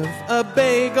dreamed of a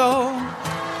bagel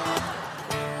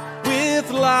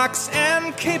with lox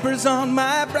and capers on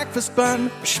my breakfast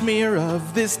bun, a smear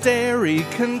of this dairy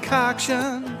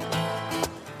concoction.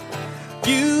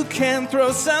 You can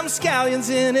throw some scallions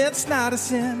in, it's not a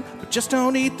sin, but just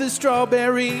don't eat the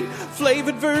strawberry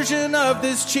flavored version of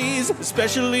this cheese,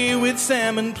 especially with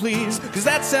salmon, please, because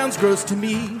that sounds gross to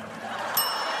me.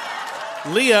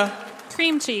 Leah.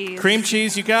 Cream cheese. Cream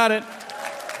cheese, you got it.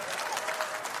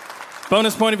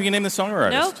 Bonus point if you can name the song or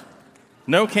artist. Nope.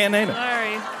 No, can't name it.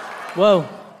 Sorry. Whoa.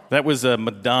 That was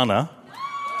Madonna,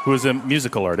 who is a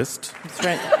musical artist. That's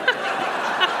right.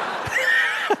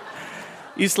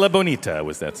 Isla Bonita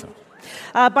was that song.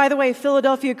 By the way,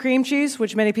 Philadelphia cream cheese,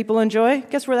 which many people enjoy,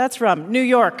 guess where that's from? New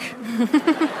York.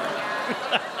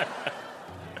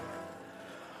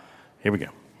 Here we go.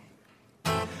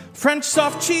 French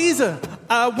soft cheese,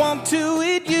 I want to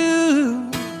eat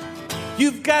you.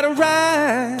 You've got a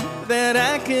right that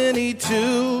I can eat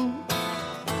too.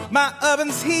 My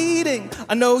oven's heating,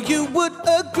 I know you would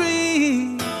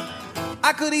agree.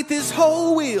 I could eat this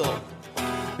whole wheel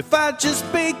if I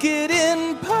just bake it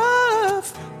in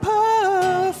puff,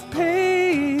 puff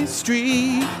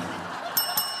pastry.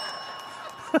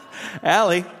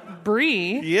 Allie.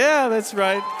 Brie. Yeah, that's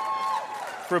right.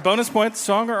 For a bonus point,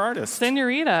 song or artist?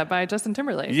 Senorita by Justin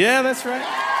Timberlake. Yeah, that's right.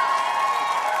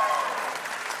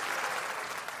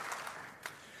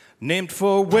 Named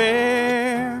for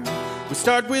where we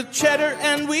start with cheddar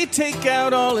and we take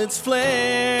out all its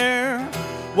flair.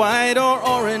 White or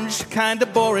orange, kinda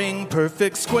boring,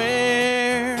 perfect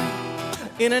square.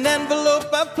 In an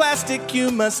envelope of plastic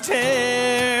you must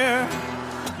tear.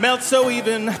 Melt so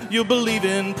even you'll believe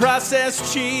in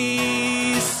processed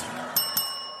cheese.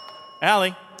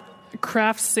 Allie.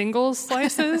 Kraft single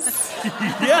slices?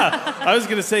 Yeah, I was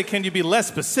going to say, can you be less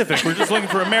specific? We're just looking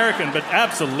for American, but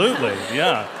absolutely,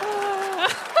 yeah.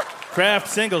 Kraft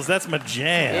singles, that's my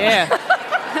jam. Yeah.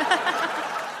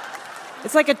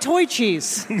 It's like a toy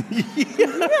cheese.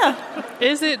 Yeah.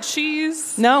 Is it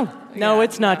cheese? No,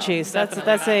 it's not cheese. That's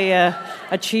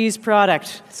a cheese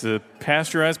product. It's a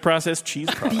pasteurized processed cheese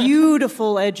product.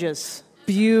 Beautiful edges.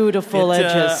 Beautiful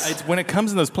edges. When it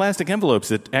comes in those plastic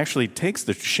envelopes, it actually takes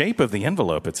the shape of the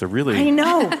envelope. It's a really... I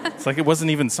know. It's like it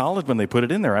wasn't even solid when they put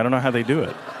it in there. I don't know how they do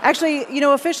it. Actually,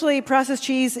 officially, processed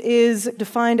cheese is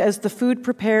defined as the food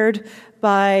prepared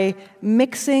by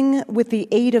mixing with the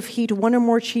aid of heat one or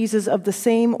more cheeses of the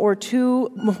same or two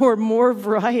or more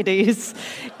varieties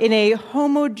in a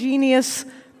homogeneous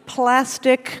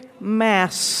plastic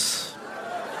mass.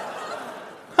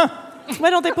 Why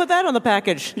don't they put that on the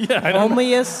package? Yeah, I don't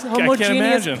know.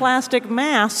 Homogeneous plastic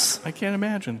mass. I can't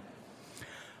imagine.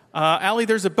 Allie,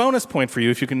 there's a bonus point for you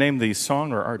if you can name the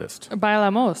song or artist.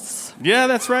 Bailamos. Yeah,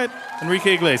 that's right.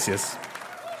 Enrique Iglesias.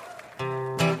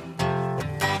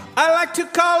 I like to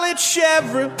call it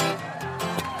chèvre,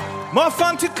 More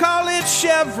fun to call it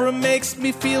chèvre makes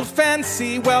me feel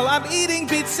fancy. Well, I'm eating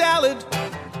beet salad.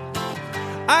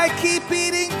 I keep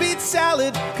eating beet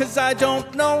salad because I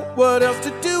don't know what else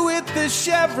to do with this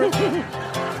chèvre.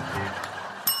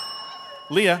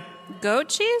 Leah. Goat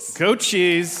cheese? Goat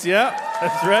cheese, yeah,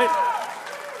 that's right.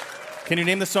 Can you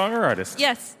name the song or artist?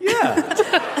 Yes. Yeah.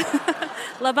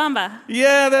 La Bamba.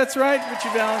 Yeah, that's right, Richie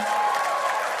Valens.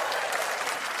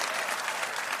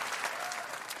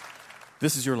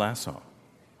 This is your last song.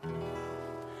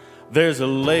 There's a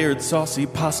layered saucy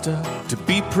pasta to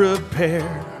be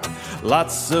prepared.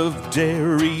 Lots of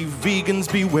dairy,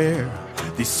 vegans beware.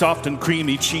 These soft and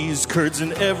creamy cheese curds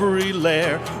in every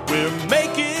layer. We're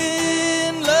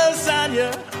making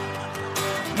lasagna.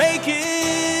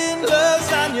 Making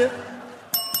lasagna.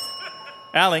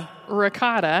 Allie.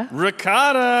 Ricotta.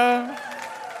 Ricotta.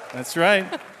 That's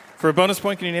right. For a bonus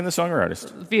point, can you name the song or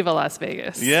artist? Viva Las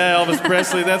Vegas. Yeah, Elvis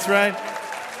Presley, that's right.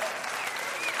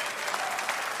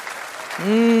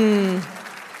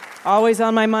 Always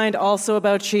on my mind, also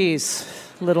about cheese.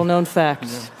 Little known fact.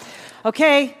 Yeah.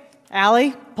 Okay,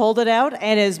 Allie pulled it out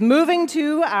and is moving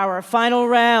to our final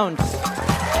round.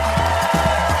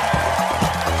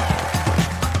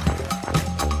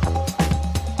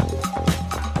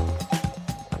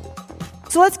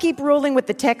 So let's keep rolling with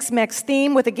the Tex-Mex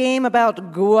theme with a game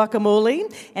about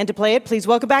guacamole. And to play it, please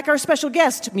welcome back our special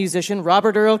guest, musician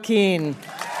Robert Earl Keen.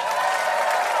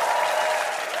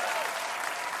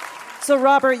 So,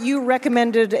 Robert, you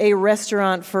recommended a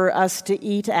restaurant for us to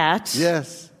eat at.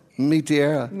 Yes, Mi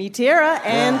Tierra. Mi Tierra,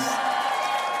 and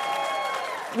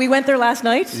we went there last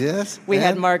night. Yes. We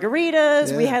had margaritas.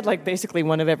 Yeah. We had, basically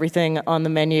one of everything on the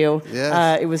menu.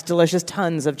 Yes. It was delicious,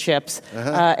 tons of chips.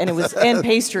 And it was, and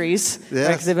pastries. Yes.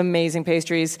 Because they have amazing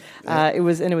pastries. It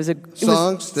was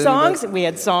songs. Songs. We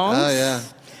had songs. Oh, yeah.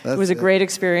 It was a great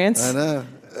experience. I know.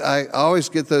 I always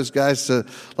get those guys to,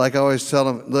 I always tell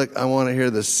them, look, I want to hear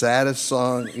the saddest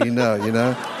song you know.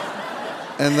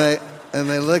 And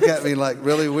they look at me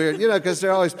really weird, because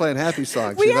they're always playing happy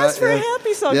songs. We asked for a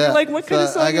happy song. Yeah. You're like, what kind of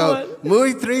song I go, you want?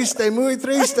 Muy triste, muy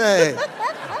triste.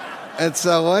 And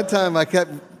so one time I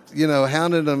kept,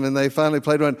 hounding them, and they finally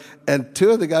played one, and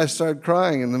two of the guys started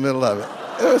crying in the middle of it.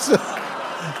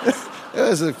 It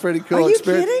was a pretty cool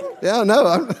experience. Are you kidding? Yeah,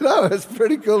 no, it's a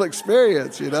pretty cool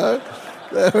experience,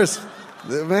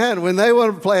 Man, when they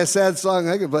want to play a sad song,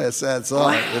 they can play a sad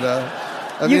song,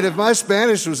 I mean, if my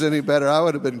Spanish was any better, I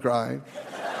would have been crying.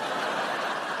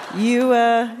 You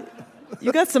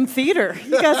got some theater.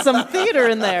 You got some theater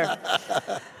in there.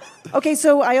 Okay,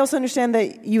 so I also understand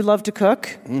that you love to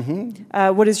cook.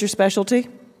 Mm-hmm. What is your specialty?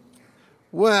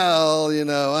 Well,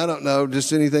 I don't know,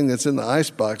 just anything that's in the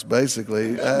icebox,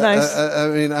 basically. Nice. I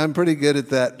mean, I'm pretty good at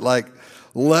that,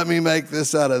 let me make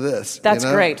this out of this. That's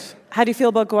great. How do you feel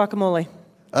about guacamole?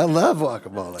 I love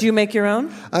guacamole. Do you make your own?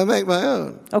 I make my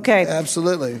own. Okay.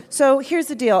 Absolutely. So here's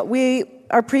the deal.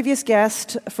 Our previous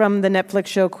guest from the Netflix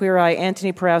show Queer Eye,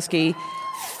 Anthony Porowski,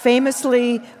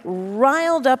 famously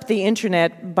riled up the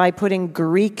internet by putting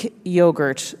Greek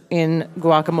yogurt in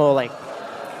guacamole.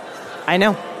 I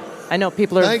know.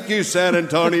 People are... Thank you, San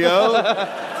Antonio.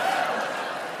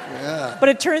 Yeah. But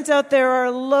it turns out there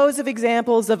are loads of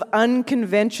examples of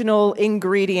unconventional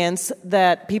ingredients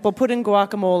that people put in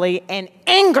guacamole and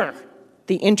anger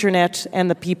the internet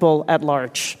and the people at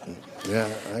large. Yeah,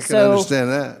 I can understand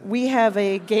that. We have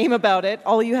a game about it.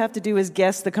 All you have to do is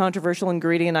guess the controversial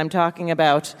ingredient I'm talking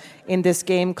about in this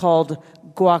game called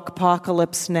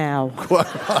Guacpocalypse Now.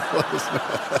 Guacpocalypse Now.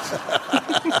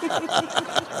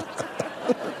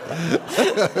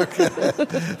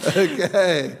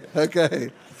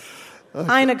 Okay.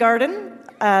 Ina Garten,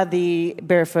 the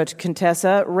barefoot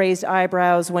Contessa, raised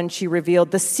eyebrows when she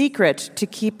revealed the secret to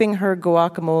keeping her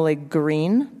guacamole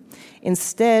green.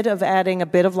 Instead of adding a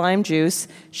bit of lime juice,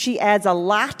 she adds a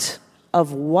lot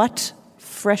of what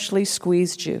freshly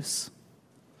squeezed juice?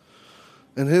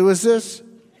 And who is this?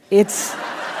 It's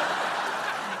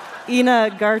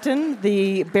Ina Garten,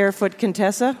 the barefoot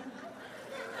Contessa.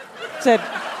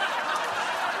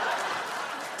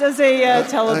 Does a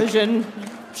television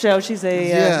show. She's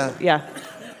a yeah.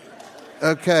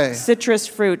 Okay. Citrus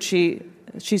fruit. She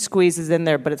squeezes in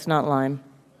there, but it's not lime.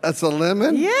 That's a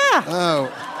lemon? Yeah.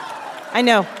 Oh. I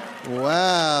know.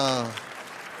 Wow.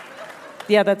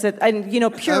 Yeah, that's it. And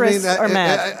purists are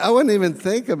mad. I wouldn't even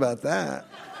think about that.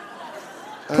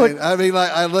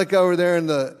 I look over there in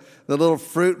the little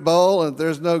fruit bowl, and if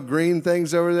there's no green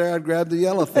things over there, I'd grab the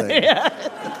yellow thing. Yeah.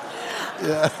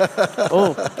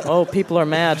 Oh, people are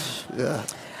mad. Yeah.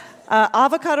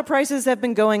 Avocado prices have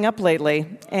been going up lately,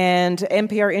 and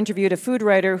NPR interviewed a food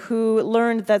writer who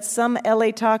learned that some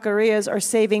LA taquerias are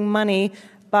saving money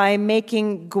by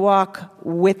making guac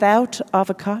without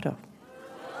avocado?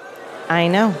 I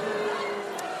know.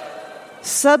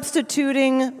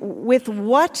 Substituting with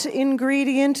what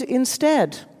ingredient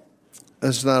instead?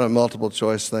 It's not a multiple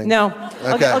choice thing. No.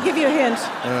 Okay. I'll give you a hint.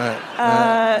 All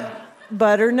right.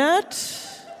 Butternut.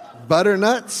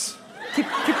 Butternuts? Keep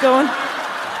going.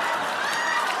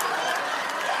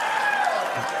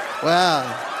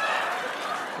 Wow.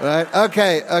 Right.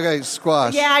 Okay.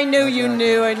 Squash. Yeah, I knew you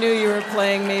knew. I knew you were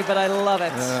playing me, but I love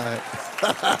it. All right.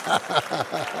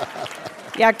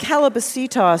 Yeah,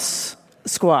 Calabasitas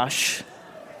squash,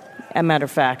 a matter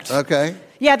of fact. Okay.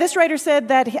 Yeah, this writer said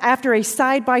that after a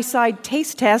side-by-side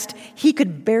taste test, he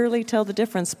could barely tell the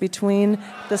difference between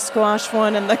the squash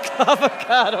one and the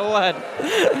avocado one.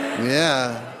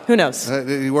 Yeah. Who knows?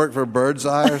 Did he work for Bird's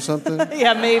Eye or something?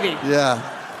 Yeah, maybe.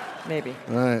 Yeah. Maybe.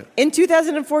 All right. In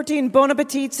 2014, Bon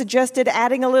Appetit suggested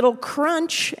adding a little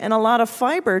crunch and a lot of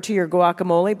fiber to your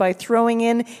guacamole by throwing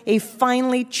in a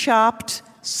finely chopped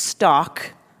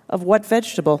stalk of what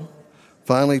vegetable?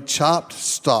 Finely chopped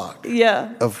stalk.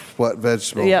 Yeah. Of what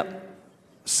vegetable? Yep.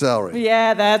 Celery.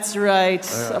 Yeah, that's right.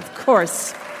 Of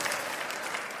course.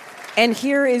 And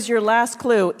here is your last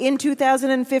clue. In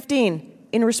 2015,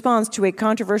 in response to a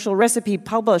controversial recipe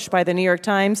published by the New York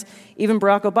Times, even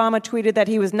Barack Obama tweeted that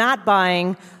he was not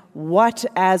buying what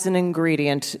as an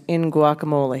ingredient in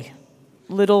guacamole?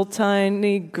 Little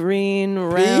tiny green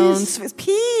round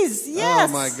peas. Yes.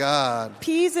 Oh my God.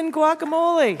 Peas and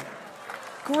guacamole.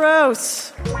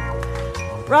 Gross.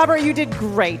 Robert, you did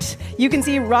great. You can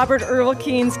see Robert Earl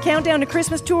Keen's Countdown to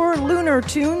Christmas Tour, Lunar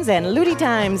Tunes, and Ludi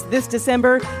Times this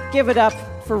December. Give it up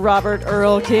for Robert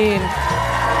Earl Keen.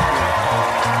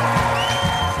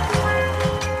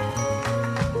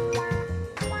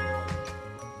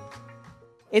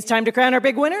 It's time to crown our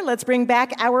big winner. Let's bring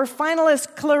back our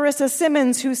finalist, Clarissa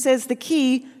Simmons, who says the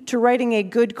key to writing a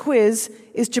good quiz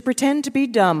is to pretend to be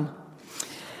dumb.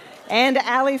 And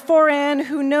Allie Foran,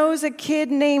 who knows a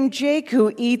kid named Jake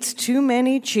who eats too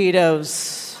many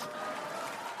Cheetos.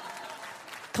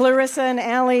 Clarissa and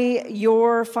Allie,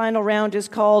 your final round is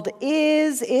called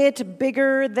Is It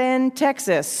Bigger Than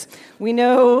Texas? We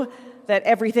know that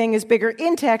everything is bigger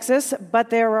in Texas, but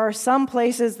there are some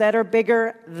places that are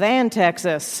bigger than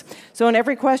Texas. So in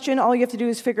every question, all you have to do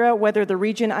is figure out whether the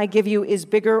region I give you is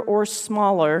bigger or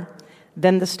smaller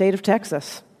than the state of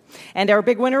Texas. And our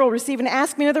big winner will receive an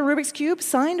Ask Me Another Rubik's Cube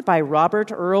signed by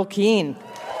Robert Earl Keen.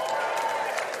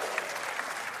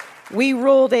 We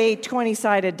rolled a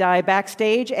 20-sided die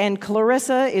backstage, and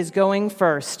Clarissa is going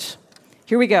first.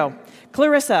 Here we go.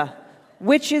 Clarissa,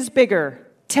 which is bigger,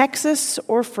 Texas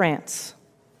or France?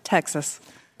 Texas.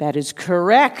 That is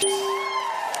correct.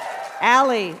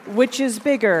 Allie, which is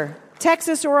bigger,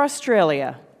 Texas or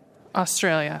Australia?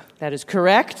 Australia. That is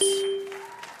correct.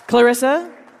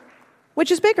 Clarissa,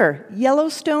 which is bigger,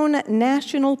 Yellowstone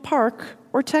National Park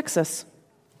or Texas?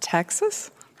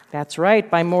 Texas? That's right,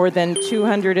 by more than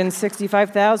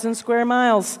 265,000 square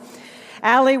miles.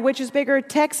 Allie, which is bigger,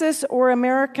 Texas or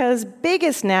America's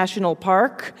biggest national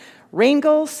park,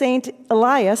 Wrangell St.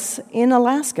 Elias in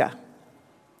Alaska?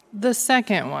 The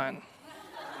second one.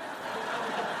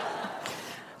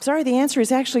 Sorry, the answer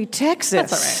is actually Texas.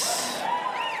 That's all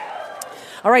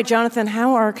right. All right, Jonathan,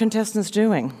 how are our contestants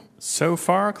doing? So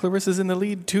far, Clarissa's in the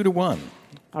lead 2-1.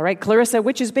 All right, Clarissa,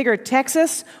 which is bigger,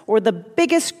 Texas or the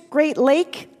biggest Great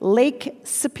Lake, Lake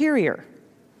Superior?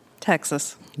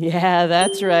 Texas. Yeah,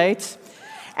 that's right.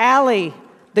 Allie,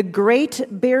 the Great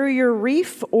Barrier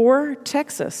Reef or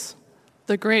Texas?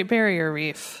 The Great Barrier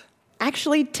Reef.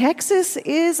 Actually, Texas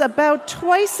is about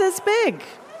twice as big.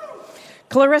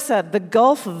 Clarissa, the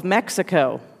Gulf of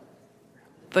Mexico.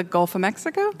 The Gulf of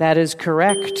Mexico? That is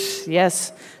correct.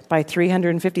 Yes, by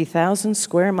 350,000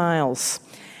 square miles.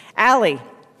 Allie,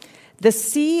 the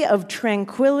Sea of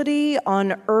Tranquility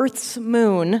on Earth's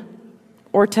moon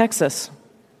or Texas?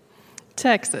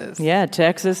 Texas. Yeah,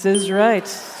 Texas is right.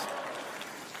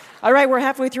 All right, we're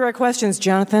halfway through our questions.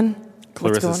 Jonathan,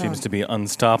 Clarissa seems to be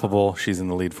unstoppable. She's in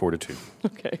the lead 4-2.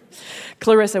 Okay.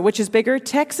 Clarissa, which is bigger,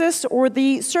 Texas or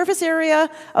the surface area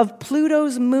of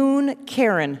Pluto's moon,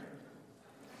 Charon?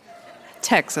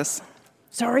 Texas.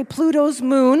 Sorry, Pluto's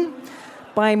moon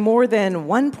by more than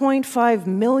 1.5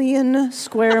 million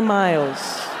square miles.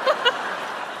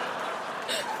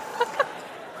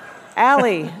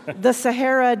 Allie, the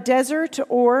Sahara Desert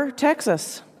or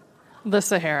Texas? The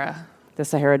Sahara. The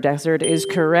Sahara Desert is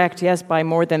correct, yes, by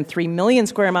more than 3 million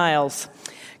square miles.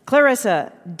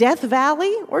 Clarissa, Death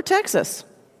Valley or Texas?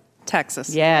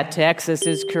 Texas. Yeah, Texas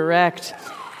is correct.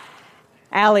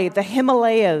 Allie, the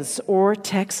Himalayas or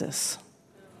Texas?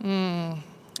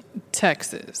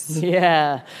 Texas.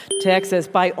 Yeah, Texas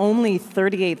by only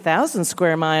 38,000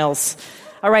 square miles.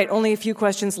 All right, only a few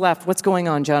questions left. What's going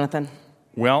on, Jonathan?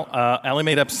 Well, Allie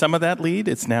made up some of that lead.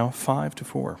 It's now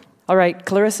 5-4. All right,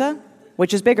 Clarissa,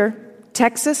 which is bigger,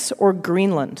 Texas or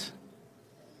Greenland?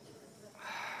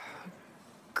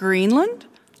 Greenland?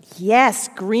 Yes,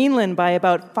 Greenland by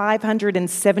about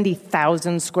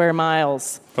 570,000 square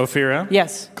miles. Ophira?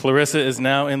 Yes. Clarissa is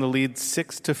now in the lead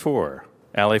 6-4.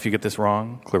 Allie, if you get this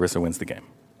wrong, Clarissa wins the game.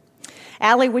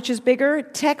 Allie, which is bigger,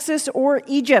 Texas or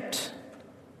Egypt?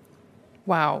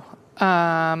 Wow.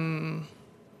 I'm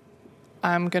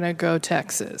going to go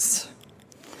Texas.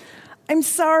 I'm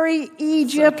sorry,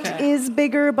 Egypt is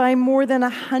bigger by more than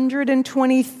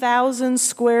 120,000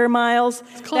 square miles.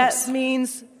 Close. That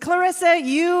means, Clarissa,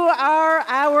 you are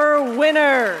our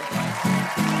winner.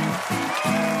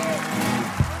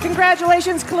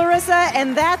 Congratulations, Clarissa,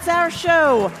 and that's our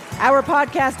show. Our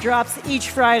podcast drops each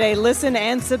Friday. Listen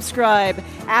and subscribe.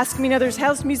 Ask Me Another's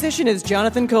house musician is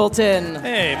Jonathan Colton.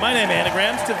 Hey, my name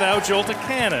anagrams to Thou Jolt a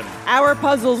Cannon. Our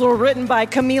puzzles were written by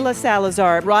Camila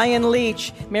Salazar, Ryan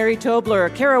Leach, Mary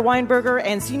Tobler, Kara Weinberger,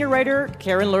 and senior writer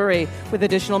Karen Lurie, with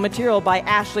additional material by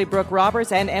Ashley Brooke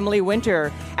Roberts and Emily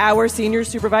Winter. Our senior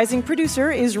supervising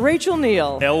producer is Rachel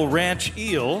Neal. El Ranch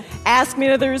Eel. Ask Me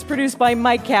Another is produced by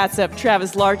Mike Katsup,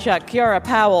 Travis Larchuk, Kiara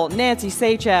Powell, Nancy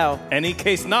Seychow, Any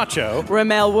Case Nacho.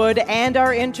 Ramel Wood, and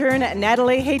our intern,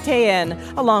 Natalie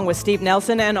Haytayan, along with Steve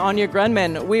Nelson and Anya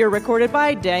Grunman. We are recorded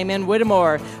by Damon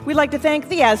Whittemore. We'd like to thank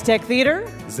the Aztec Theatre,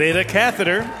 Zeta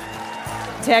Catheter,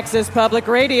 Texas Public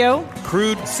Radio,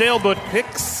 Crude Sailboat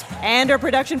Picks, and our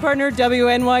production partner,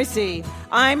 WNYC.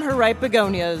 I'm Haripe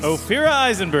Begonias. Ophira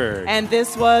Eisenberg. And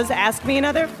this was Ask Me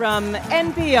Another from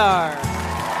NPR.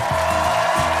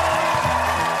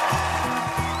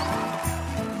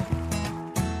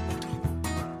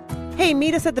 Hey,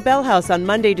 meet us at the Bell House on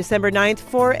Monday, December 9th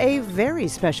for a very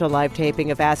special live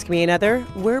taping of Ask Me Another.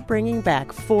 We're bringing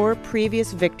back 4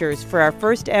 previous victors for our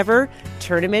first ever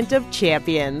Tournament of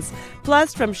Champions.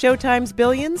 Plus, from Showtime's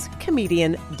Billions,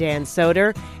 comedian Dan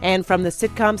Soder, and from the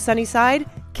sitcom Sunnyside,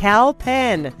 Cal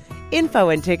Penn. Info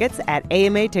and tickets at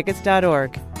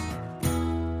amatickets.org.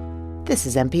 This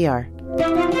is NPR.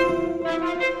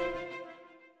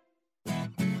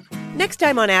 Next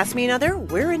time on Ask Me Another,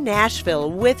 we're in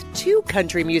Nashville with 2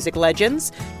 country music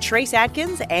legends, Trace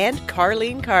Atkins and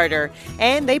Carlene Carter.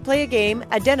 And they play a game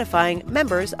identifying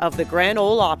members of the Grand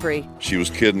Ole Opry. She was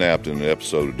kidnapped in an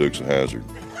episode of Dukes of Hazzard.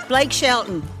 Blake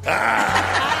Shelton.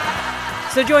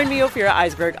 So join me, Ophira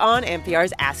Eisberg, on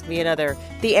NPR's Ask Me Another,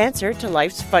 the answer to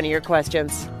life's funnier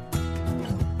questions.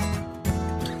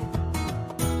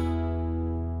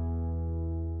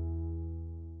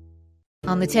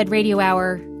 On the TED Radio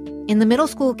Hour, in the middle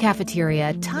school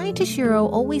cafeteria, Ty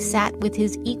Tashiro always sat with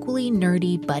his equally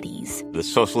nerdy buddies. The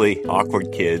socially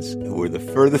awkward kids who were the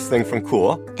furthest thing from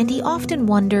cool. And he often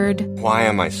wondered, why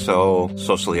am I so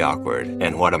socially awkward,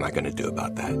 and what am I going to do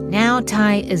about that? Now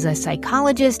Ty is a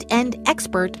psychologist and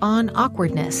expert on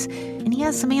awkwardness, and he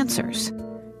has some answers.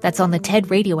 That's on the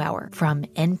TED Radio Hour from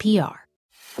NPR.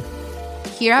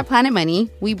 Here at Planet Money,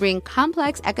 we bring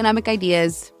complex economic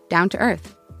ideas down to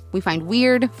earth. We find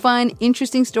weird, fun,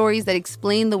 interesting stories that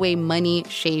explain the way money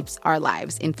shapes our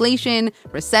lives. Inflation,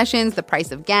 recessions, the price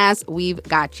of gas, we've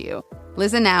got you.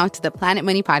 Listen now to the Planet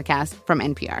Money podcast from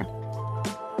NPR.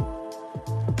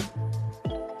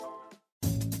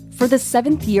 For the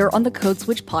 7th year on the Code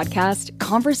Switch podcast,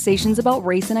 conversations about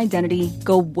race and identity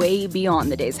go way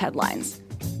beyond the day's headlines.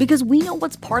 Because we know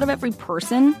what's part of every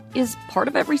person is part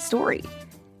of every story.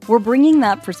 We're bringing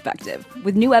that perspective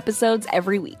with new episodes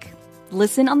every week.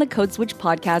 Listen on the Code Switch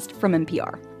podcast from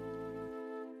NPR.